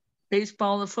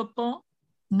 Baseball or football?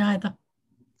 Neither.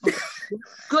 Okay.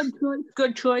 Good choice.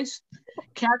 Good choice.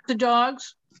 Cats or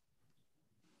dogs?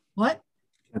 What?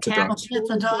 Cats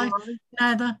or dogs?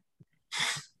 Neither.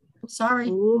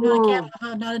 Sorry. Not a cat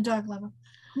lover, not a dog lover.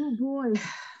 Oh boy.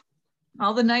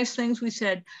 All the nice things we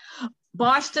said.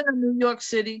 Boston or New York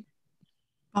City?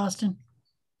 Boston.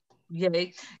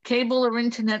 Yay. Cable or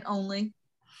internet only?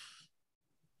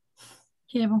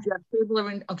 Cable. Yeah, cable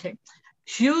or okay.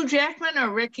 Hugh Jackman or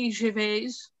Ricky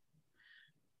Gervais?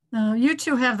 You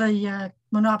two have the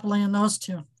monopoly on those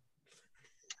two.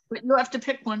 But you have to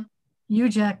pick one. Hugh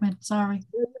Jackman, sorry.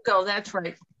 There you go, that's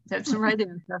right. That's the right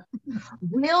answer.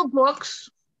 Real books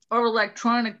or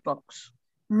electronic books?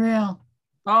 Real.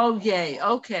 Oh, yay,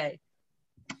 okay.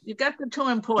 You got the two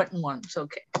important ones.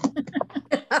 Okay.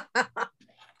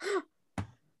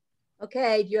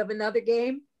 Okay. Do you have another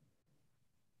game?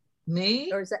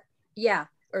 Me? Or is that, yeah.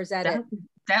 Or is that it?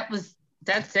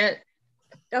 That's it.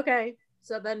 Okay.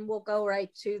 So then we'll go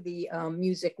right to the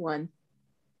music one.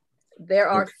 There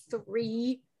are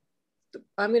three.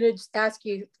 I'm going to just ask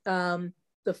you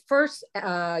the first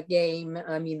game.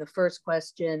 I mean, the first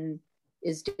question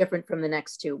is different from the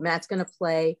next two. Matt's going to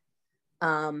play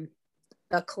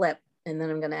a clip, and then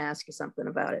I'm going to ask you something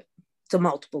about it. It's a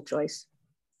multiple choice.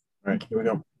 All right, here we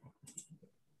go.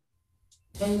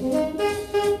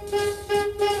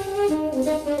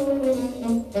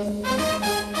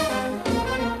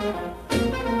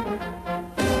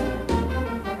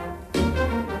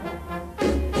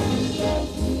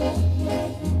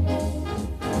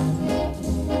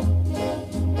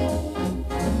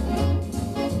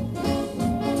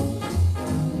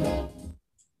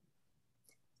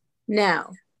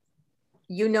 Now,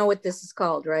 you know what this is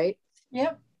called, right?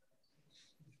 Yep.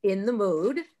 In the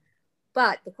Mood.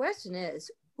 But the question is,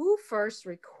 who first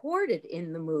recorded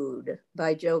In the Mood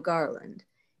by Joe Garland?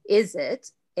 Is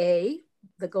it A,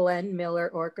 the Glenn Miller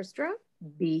Orchestra,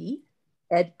 B,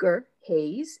 Edgar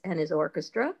Hayes and his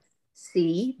orchestra,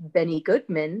 C, Benny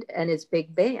Goodman and his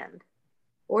big band,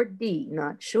 or D,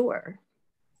 not sure?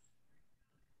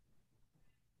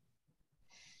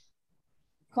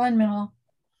 Glenn Miller.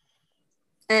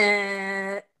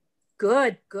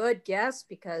 Good guess,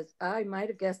 because I might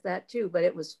have guessed that too, but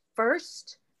it was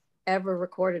first ever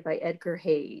recorded by Edgar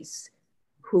Hayes,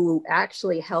 who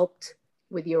actually helped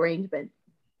with the arrangement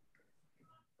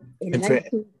in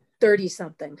 1930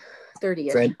 something,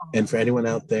 30. And for anyone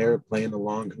out there playing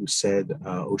along who said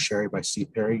 "Oh Sherry" by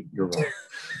Steve Perry, you're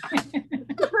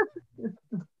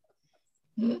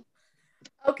wrong.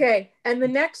 Okay, and the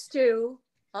next two,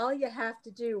 all you have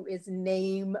to do is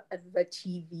name the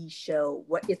TV show.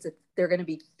 They're going to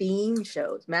be theme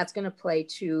shows. Matt's going to play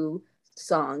two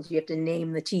songs. You have to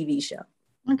name the TV show.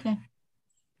 Okay.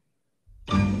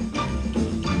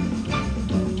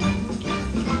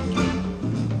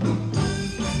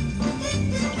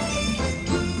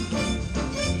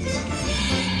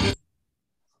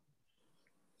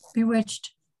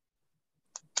 Bewitched.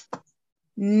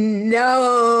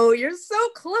 No, you're so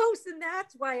close, and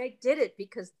that's why I did it,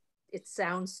 because it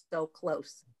sounds so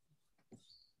close.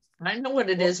 I know what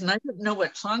it is, and I didn't know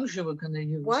what songs you were going to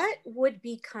use. What would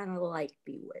be kind of like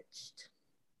Bewitched?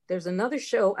 There's another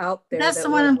show out there. That's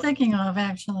the one I'm thinking of,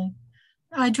 actually.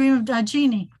 I Dream of a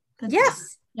Genie.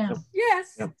 Yes. Yeah.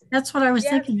 Yes. Yep. That's what I was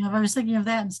thinking of. I was thinking of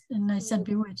that, and I said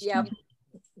Bewitched. Yeah. Okay.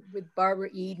 With Barbara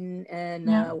Eden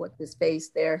and what's his face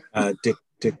there? Dick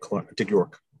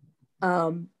York.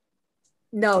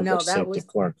 No,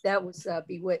 that was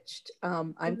Bewitched.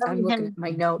 I'm looking at my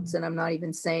notes and I'm not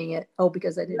even saying it. Oh,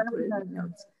 because I didn't put it in the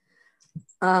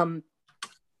notes.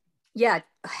 Yeah,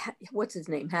 what's his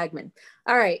name? Hagman.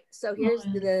 All right, so here's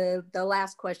the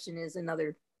last question is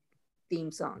another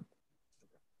theme song.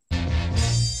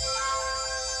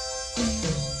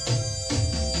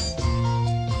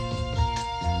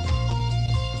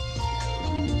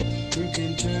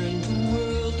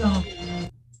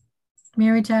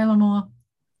 Mary Tyler Moore.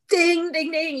 Ding,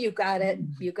 ding, ding. You got it.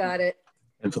 You got it.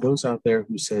 And for those out there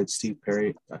who said Steve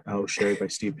Perry, "Oh Sherry" by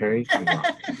Steve Perry,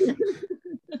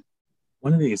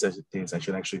 one of these days I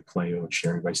should actually play "Oh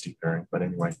Sherry" by Steve Perry. But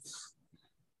anyway.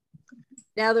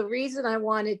 Now, the reason I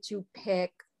wanted to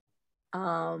pick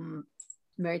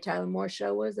Mary Tyler Moore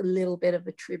Show was a little bit of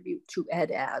a tribute to Ed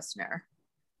Asner,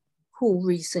 who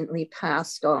recently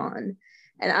passed on.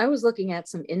 And I was looking at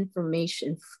some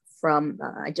information from,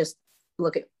 I just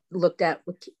looked at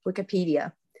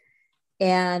Wikipedia,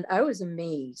 and I was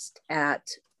amazed at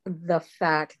the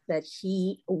fact that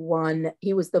he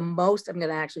was the most, I'm going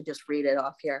to actually just read it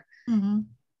off here. Mm-hmm.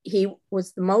 He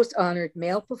was the most honored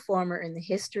male performer in the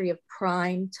history of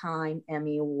primetime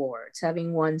Emmy Awards,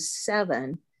 having won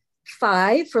 7,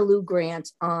 5 for Lou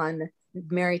Grant on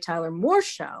Mary Tyler Moore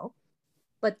Show.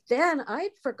 But then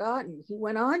I'd forgotten he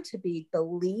went on to be the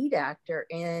lead actor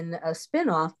in a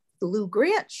spinoff, The Lou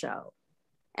Grant Show.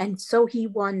 And so he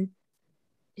won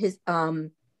his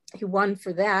he won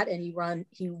for that, and he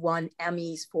won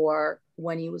Emmys for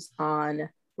when he was on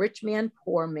Rich Man,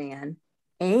 Poor Man,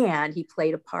 and he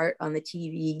played a part on the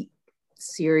TV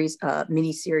series,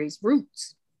 miniseries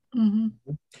Roots.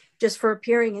 Mm-hmm. Just for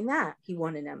appearing in that, he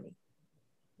won an Emmy.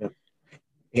 Yep.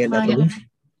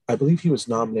 And I believe he was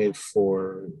nominated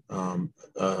for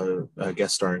a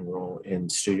guest starring role in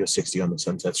Studio 60 on the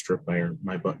Sunset Strip by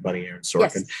my buddy Aaron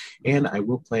Sorkin. Yes. And I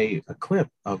will play a clip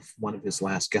of one of his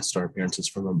last guest star appearances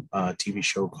from a TV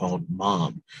show called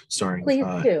Mom, starring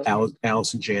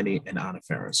Allison Janney and Anna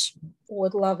Faris.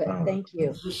 Would love it. Thank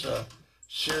you. Is this a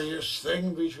serious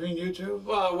thing between you two?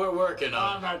 Well, we're working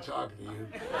on it. I'm not talking to you.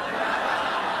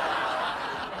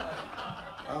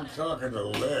 I'm talking to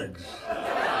Legs.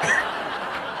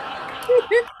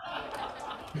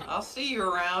 I'll see you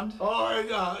around.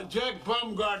 Oh, Jack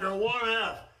Baumgartner,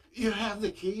 1F. You have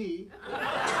the key. Hey,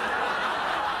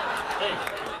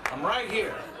 I'm right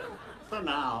here. For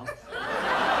now.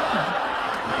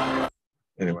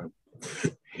 Anyway,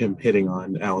 him hitting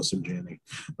on Allison Janney.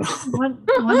 one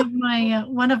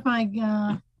of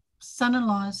my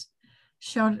son-in-laws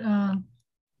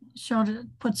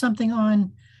put something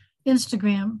on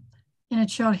Instagram, and it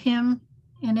showed him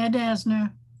and Ed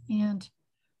Asner and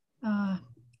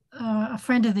a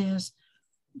friend of theirs.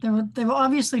 They were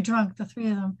obviously drunk, the three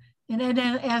of them, and Ed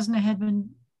Asner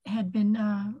had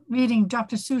been reading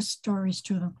Dr. Seuss stories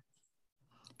to them,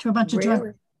 to a bunch of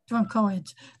drunk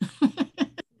co-eds.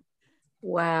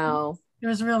 Wow, it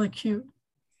was really cute.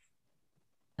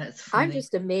 That's funny. I'm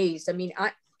just amazed. I mean,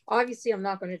 I'm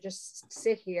not going to just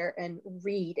sit here and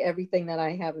read everything that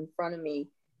I have in front of me,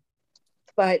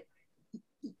 but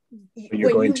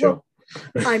you're going to.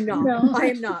 I'm not. No. I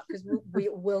am not, because we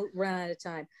will run out of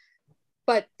time.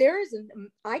 But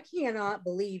I cannot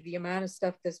believe the amount of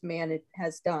stuff this man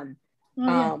has done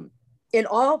in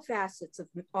all facets of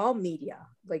all media,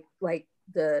 like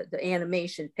the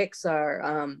animation,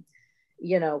 Pixar,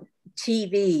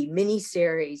 TV,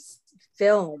 miniseries,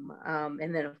 film,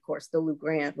 and then of course the Lou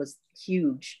Grant was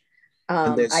huge.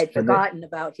 I'd forgotten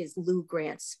about his Lou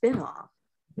Grant spinoff.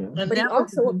 Yeah. But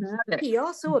he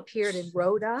also appeared in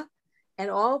Rhoda and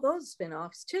all those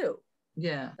spinoffs too.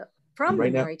 Yeah. From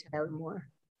Mary Tyler Moore.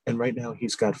 And right now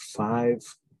he's got 5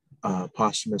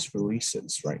 posthumous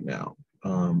releases right now.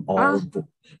 Voiceover,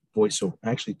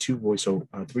 actually 3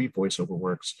 voiceover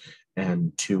works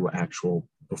and 2 actual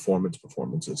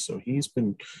performances. So he's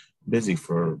been busy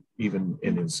for even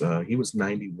in his he was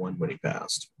 91 when he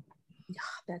passed.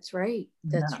 That's right.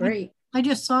 That's right. I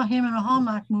just saw him in a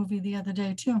Hallmark movie the other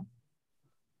day too.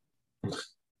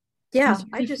 Yeah,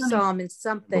 I just saw him in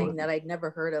something that I'd never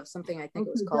heard of. Something I think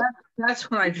it was called.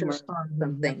 That's what I just saw.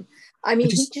 Something. I mean,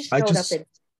 he just showed up in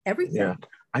everything. Yeah,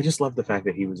 I just love the fact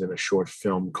that he was in a short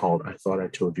film called "I Thought I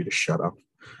Told You to Shut Up."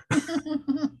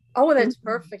 Oh, that's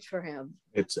perfect for him.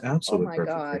 It's absolutely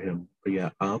perfect for him. But yeah,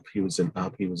 Up. He was in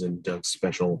Up. He was in Doug's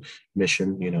Special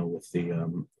Mission. with the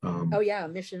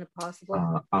Mission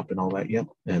Impossible. Up and all that. Yep,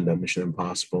 and Mission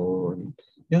Impossible and.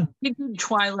 Yeah, he did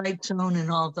Twilight Zone and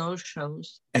all those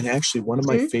shows. And actually, one of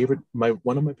my favorite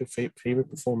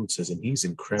performances, and he's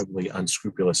incredibly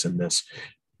unscrupulous in this.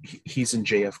 He's in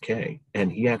JFK,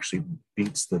 and he actually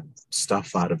beats the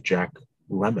stuff out of Jack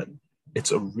Lemmon.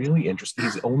 It's a really interesting.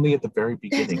 He's only at the very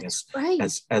beginning as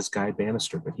Guy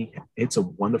Bannister, but it's a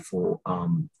wonderful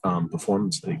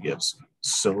performance that he gives.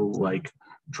 So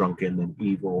drunken and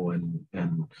evil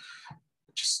and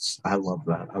just I love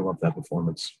that. I love that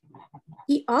performance.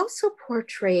 He also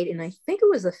portrayed, and I think it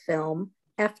was a film,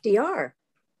 FDR.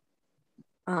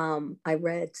 I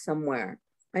read somewhere.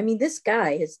 I mean, this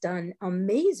guy has done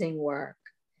amazing work.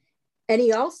 And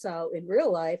he also, in real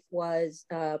life, was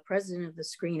president of the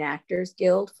Screen Actors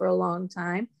Guild for a long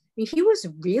time. I mean, he was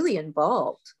really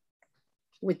involved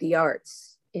with the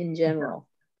arts in general.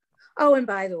 Oh, and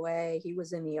by the way, he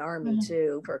was in the Army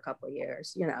too for a couple of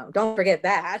years. Don't forget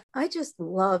that. I just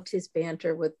loved his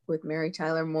banter with Mary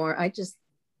Tyler Moore. I just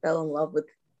fell in love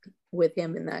with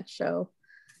him in that show.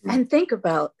 And think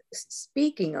about,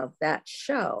 speaking of that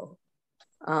show,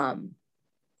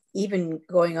 even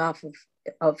going off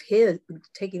of his,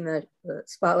 taking the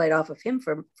spotlight off of him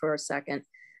for a second,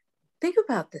 think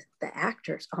about the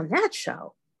actors on that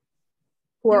show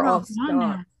who are all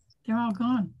stars. They're all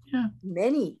gone. Yeah.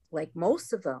 Many,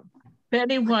 most of them.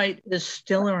 Betty White is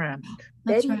still around.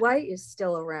 Betty White is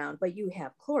still around, but you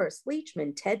have Cloris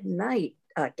Leachman, Ted Knight,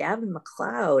 Gavin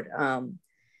MacLeod.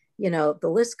 The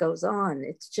list goes on.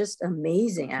 It's just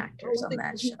amazing actors on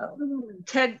that show.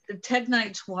 Ted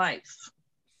Knight's wife.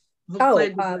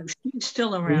 She's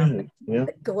still around. Yeah.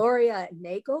 Gloria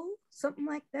Nagel, something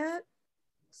like that.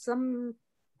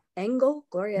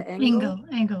 Gloria Engel.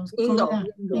 Engel.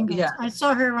 Yeah. I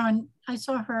saw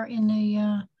her in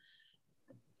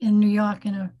in New York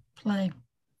in a play.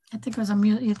 I think it was I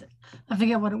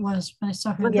forget what it was, but I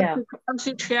saw her. Yeah.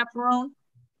 Drowsy Chaperone.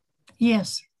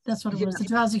 Yes, that's what it was. The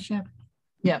Drowsy Chaperone.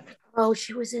 Yeah. Oh,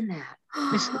 she was in that.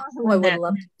 I saw her Oh, I in would that.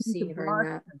 love to She's see a her in that.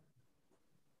 bartender.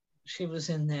 She was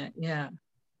in that, yeah.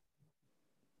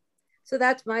 So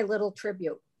that's my little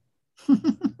tribute.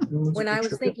 When I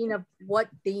was thinking of what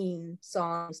theme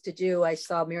songs to do, I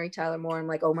saw Mary Tyler Moore. I'm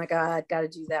like, oh my God, got to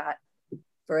do that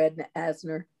for Edna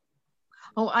Asner.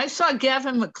 Oh, I saw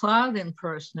Gavin McLeod in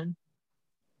person.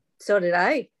 So did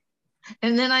I.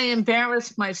 And then I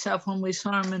embarrassed myself when we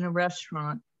saw him in a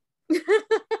restaurant.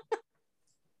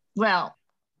 Well,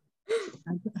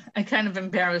 I kind of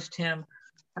embarrassed him.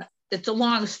 It's a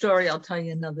long story. I'll tell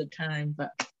you another time,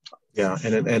 but. Yeah,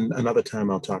 and another time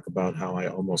I'll talk about how I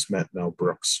almost met Mel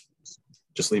Brooks.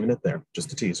 Just leaving it there,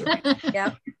 just a teaser.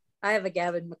 Yeah, I have a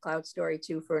Gavin McLeod story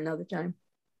too for another time.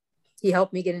 He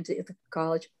helped me get into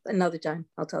college. Another time,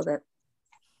 I'll tell that.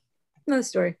 Another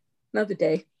story, another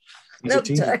day. These are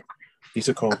teasers. These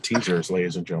are called teasers,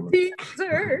 ladies and gentlemen.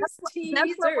 Teasers,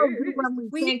 teasers.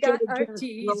 We got our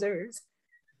teasers.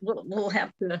 We'll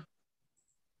have to.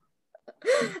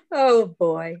 Oh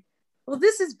boy. Well,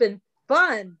 this has been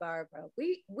fun, Barbara. I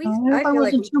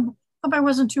hope I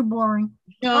wasn't too boring.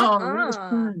 No, it was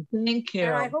fun. Thank you.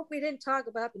 And I hope we didn't talk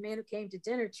about The Man Who Came to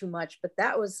Dinner too much, but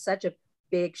that was such a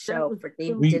big show for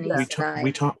Denise and I.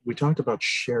 We talked about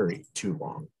Sherry too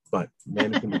long, but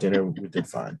Man Who Came to Dinner, we did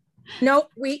fine. No,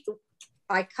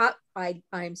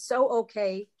 I'm so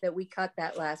okay that we cut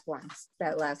that last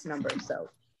number. So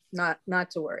not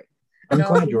to worry. I'm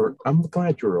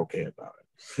glad you're okay about it.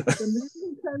 The Man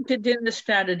Who Came to Dinner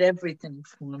started everything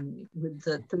for me with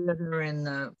the theater and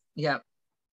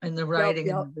the writing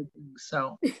and everything.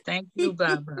 So thank you,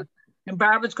 Barbara. And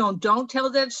Barbara's going, don't tell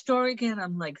that story again.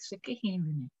 I'm like sick of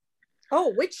hearing it.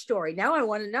 Oh, which story? Now I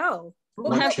want to know.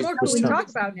 What more can we talk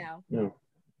about now? Yeah.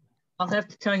 I'll have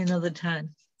to tell you another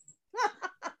time.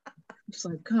 It's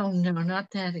like, oh no, not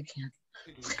that again.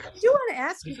 I do want to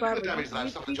ask you, Barbara. The damage that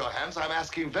I've suffered at your hands, I'm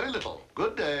asking very little.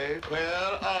 Good day. Where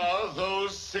are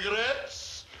those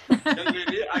cigarettes? Young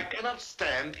lady, I cannot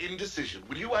stand indecision.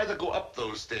 Will you either go up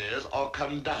those stairs or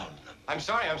come down them? I'm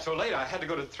sorry, I'm so late. I had to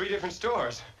go to 3 different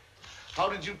stores. How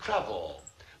did you travel?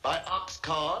 By ox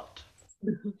cart?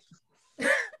 A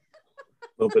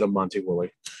little bit of Monty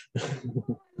Woolley. I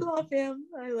love him.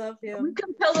 We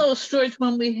can tell those stories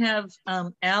when we have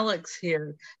Alex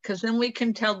here, because then we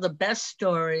can tell the best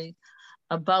story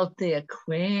about the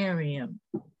aquarium.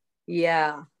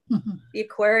 Yeah, the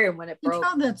aquarium when it broke. You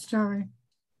told that story.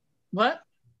 What?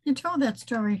 You told that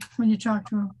story when you talked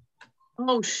to him.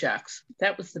 Oh shucks,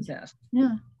 that was the best.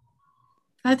 Yeah,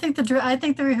 I think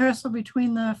the rehearsal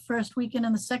between the first weekend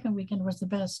and the second weekend was the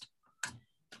best.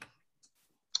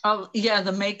 Oh yeah,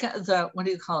 the makeup. What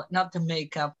do you call it? Not the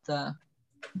makeup.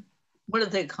 What do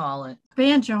they call it?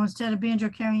 Banjo instead of banjo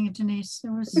carrying it, Denise. It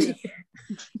was,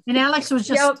 and Alex was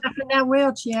just stuck in that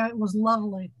wheelchair. It was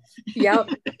lovely.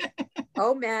 Yep.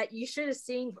 Oh, Matt, you should have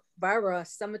seen Barbara.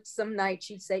 Some night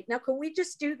she'd say, "Now, can we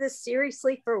just do this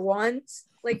seriously for once?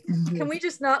 Like, can we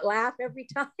just not laugh every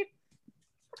time?"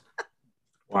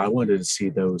 Well, I wanted to see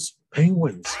those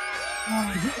penguins.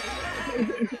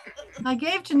 I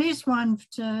gave Denise one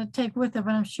to take with her,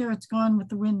 but I'm sure it's gone with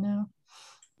the wind now.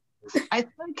 I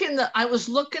think I was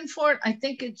looking for it. I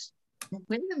think it's,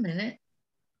 wait a minute.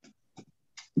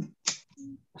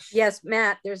 Yes,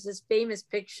 Matt, there's this famous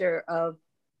picture of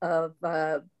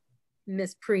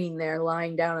Miss Preen there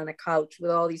lying down on a couch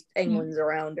with all these penguins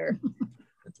around her.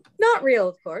 Not real,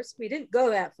 of course. We didn't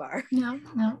go that far. No.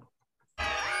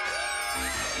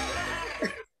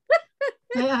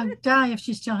 I'd die if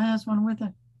she still has one with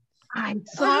her. I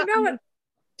thought. Oh, you know it.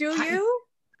 Do you?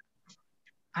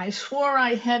 I swore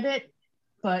I had it,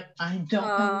 but I don't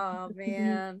know. Oh,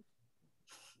 man.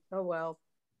 Oh, well.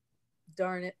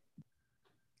 Darn it.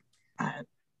 I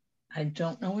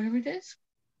don't know where it is.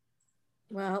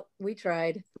 Well, we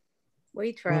tried. Well,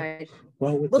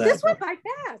 this went by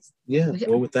fast. Yeah.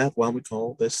 Well, with that, why don't we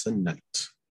call this a night?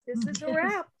 This is a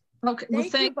wrap. Okay.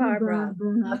 Thank you, Barbara.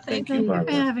 Thank you,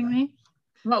 Barbara. for having me.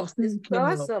 Oh, it's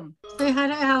awesome. Say hi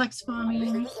to Alex for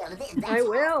me. I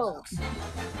will.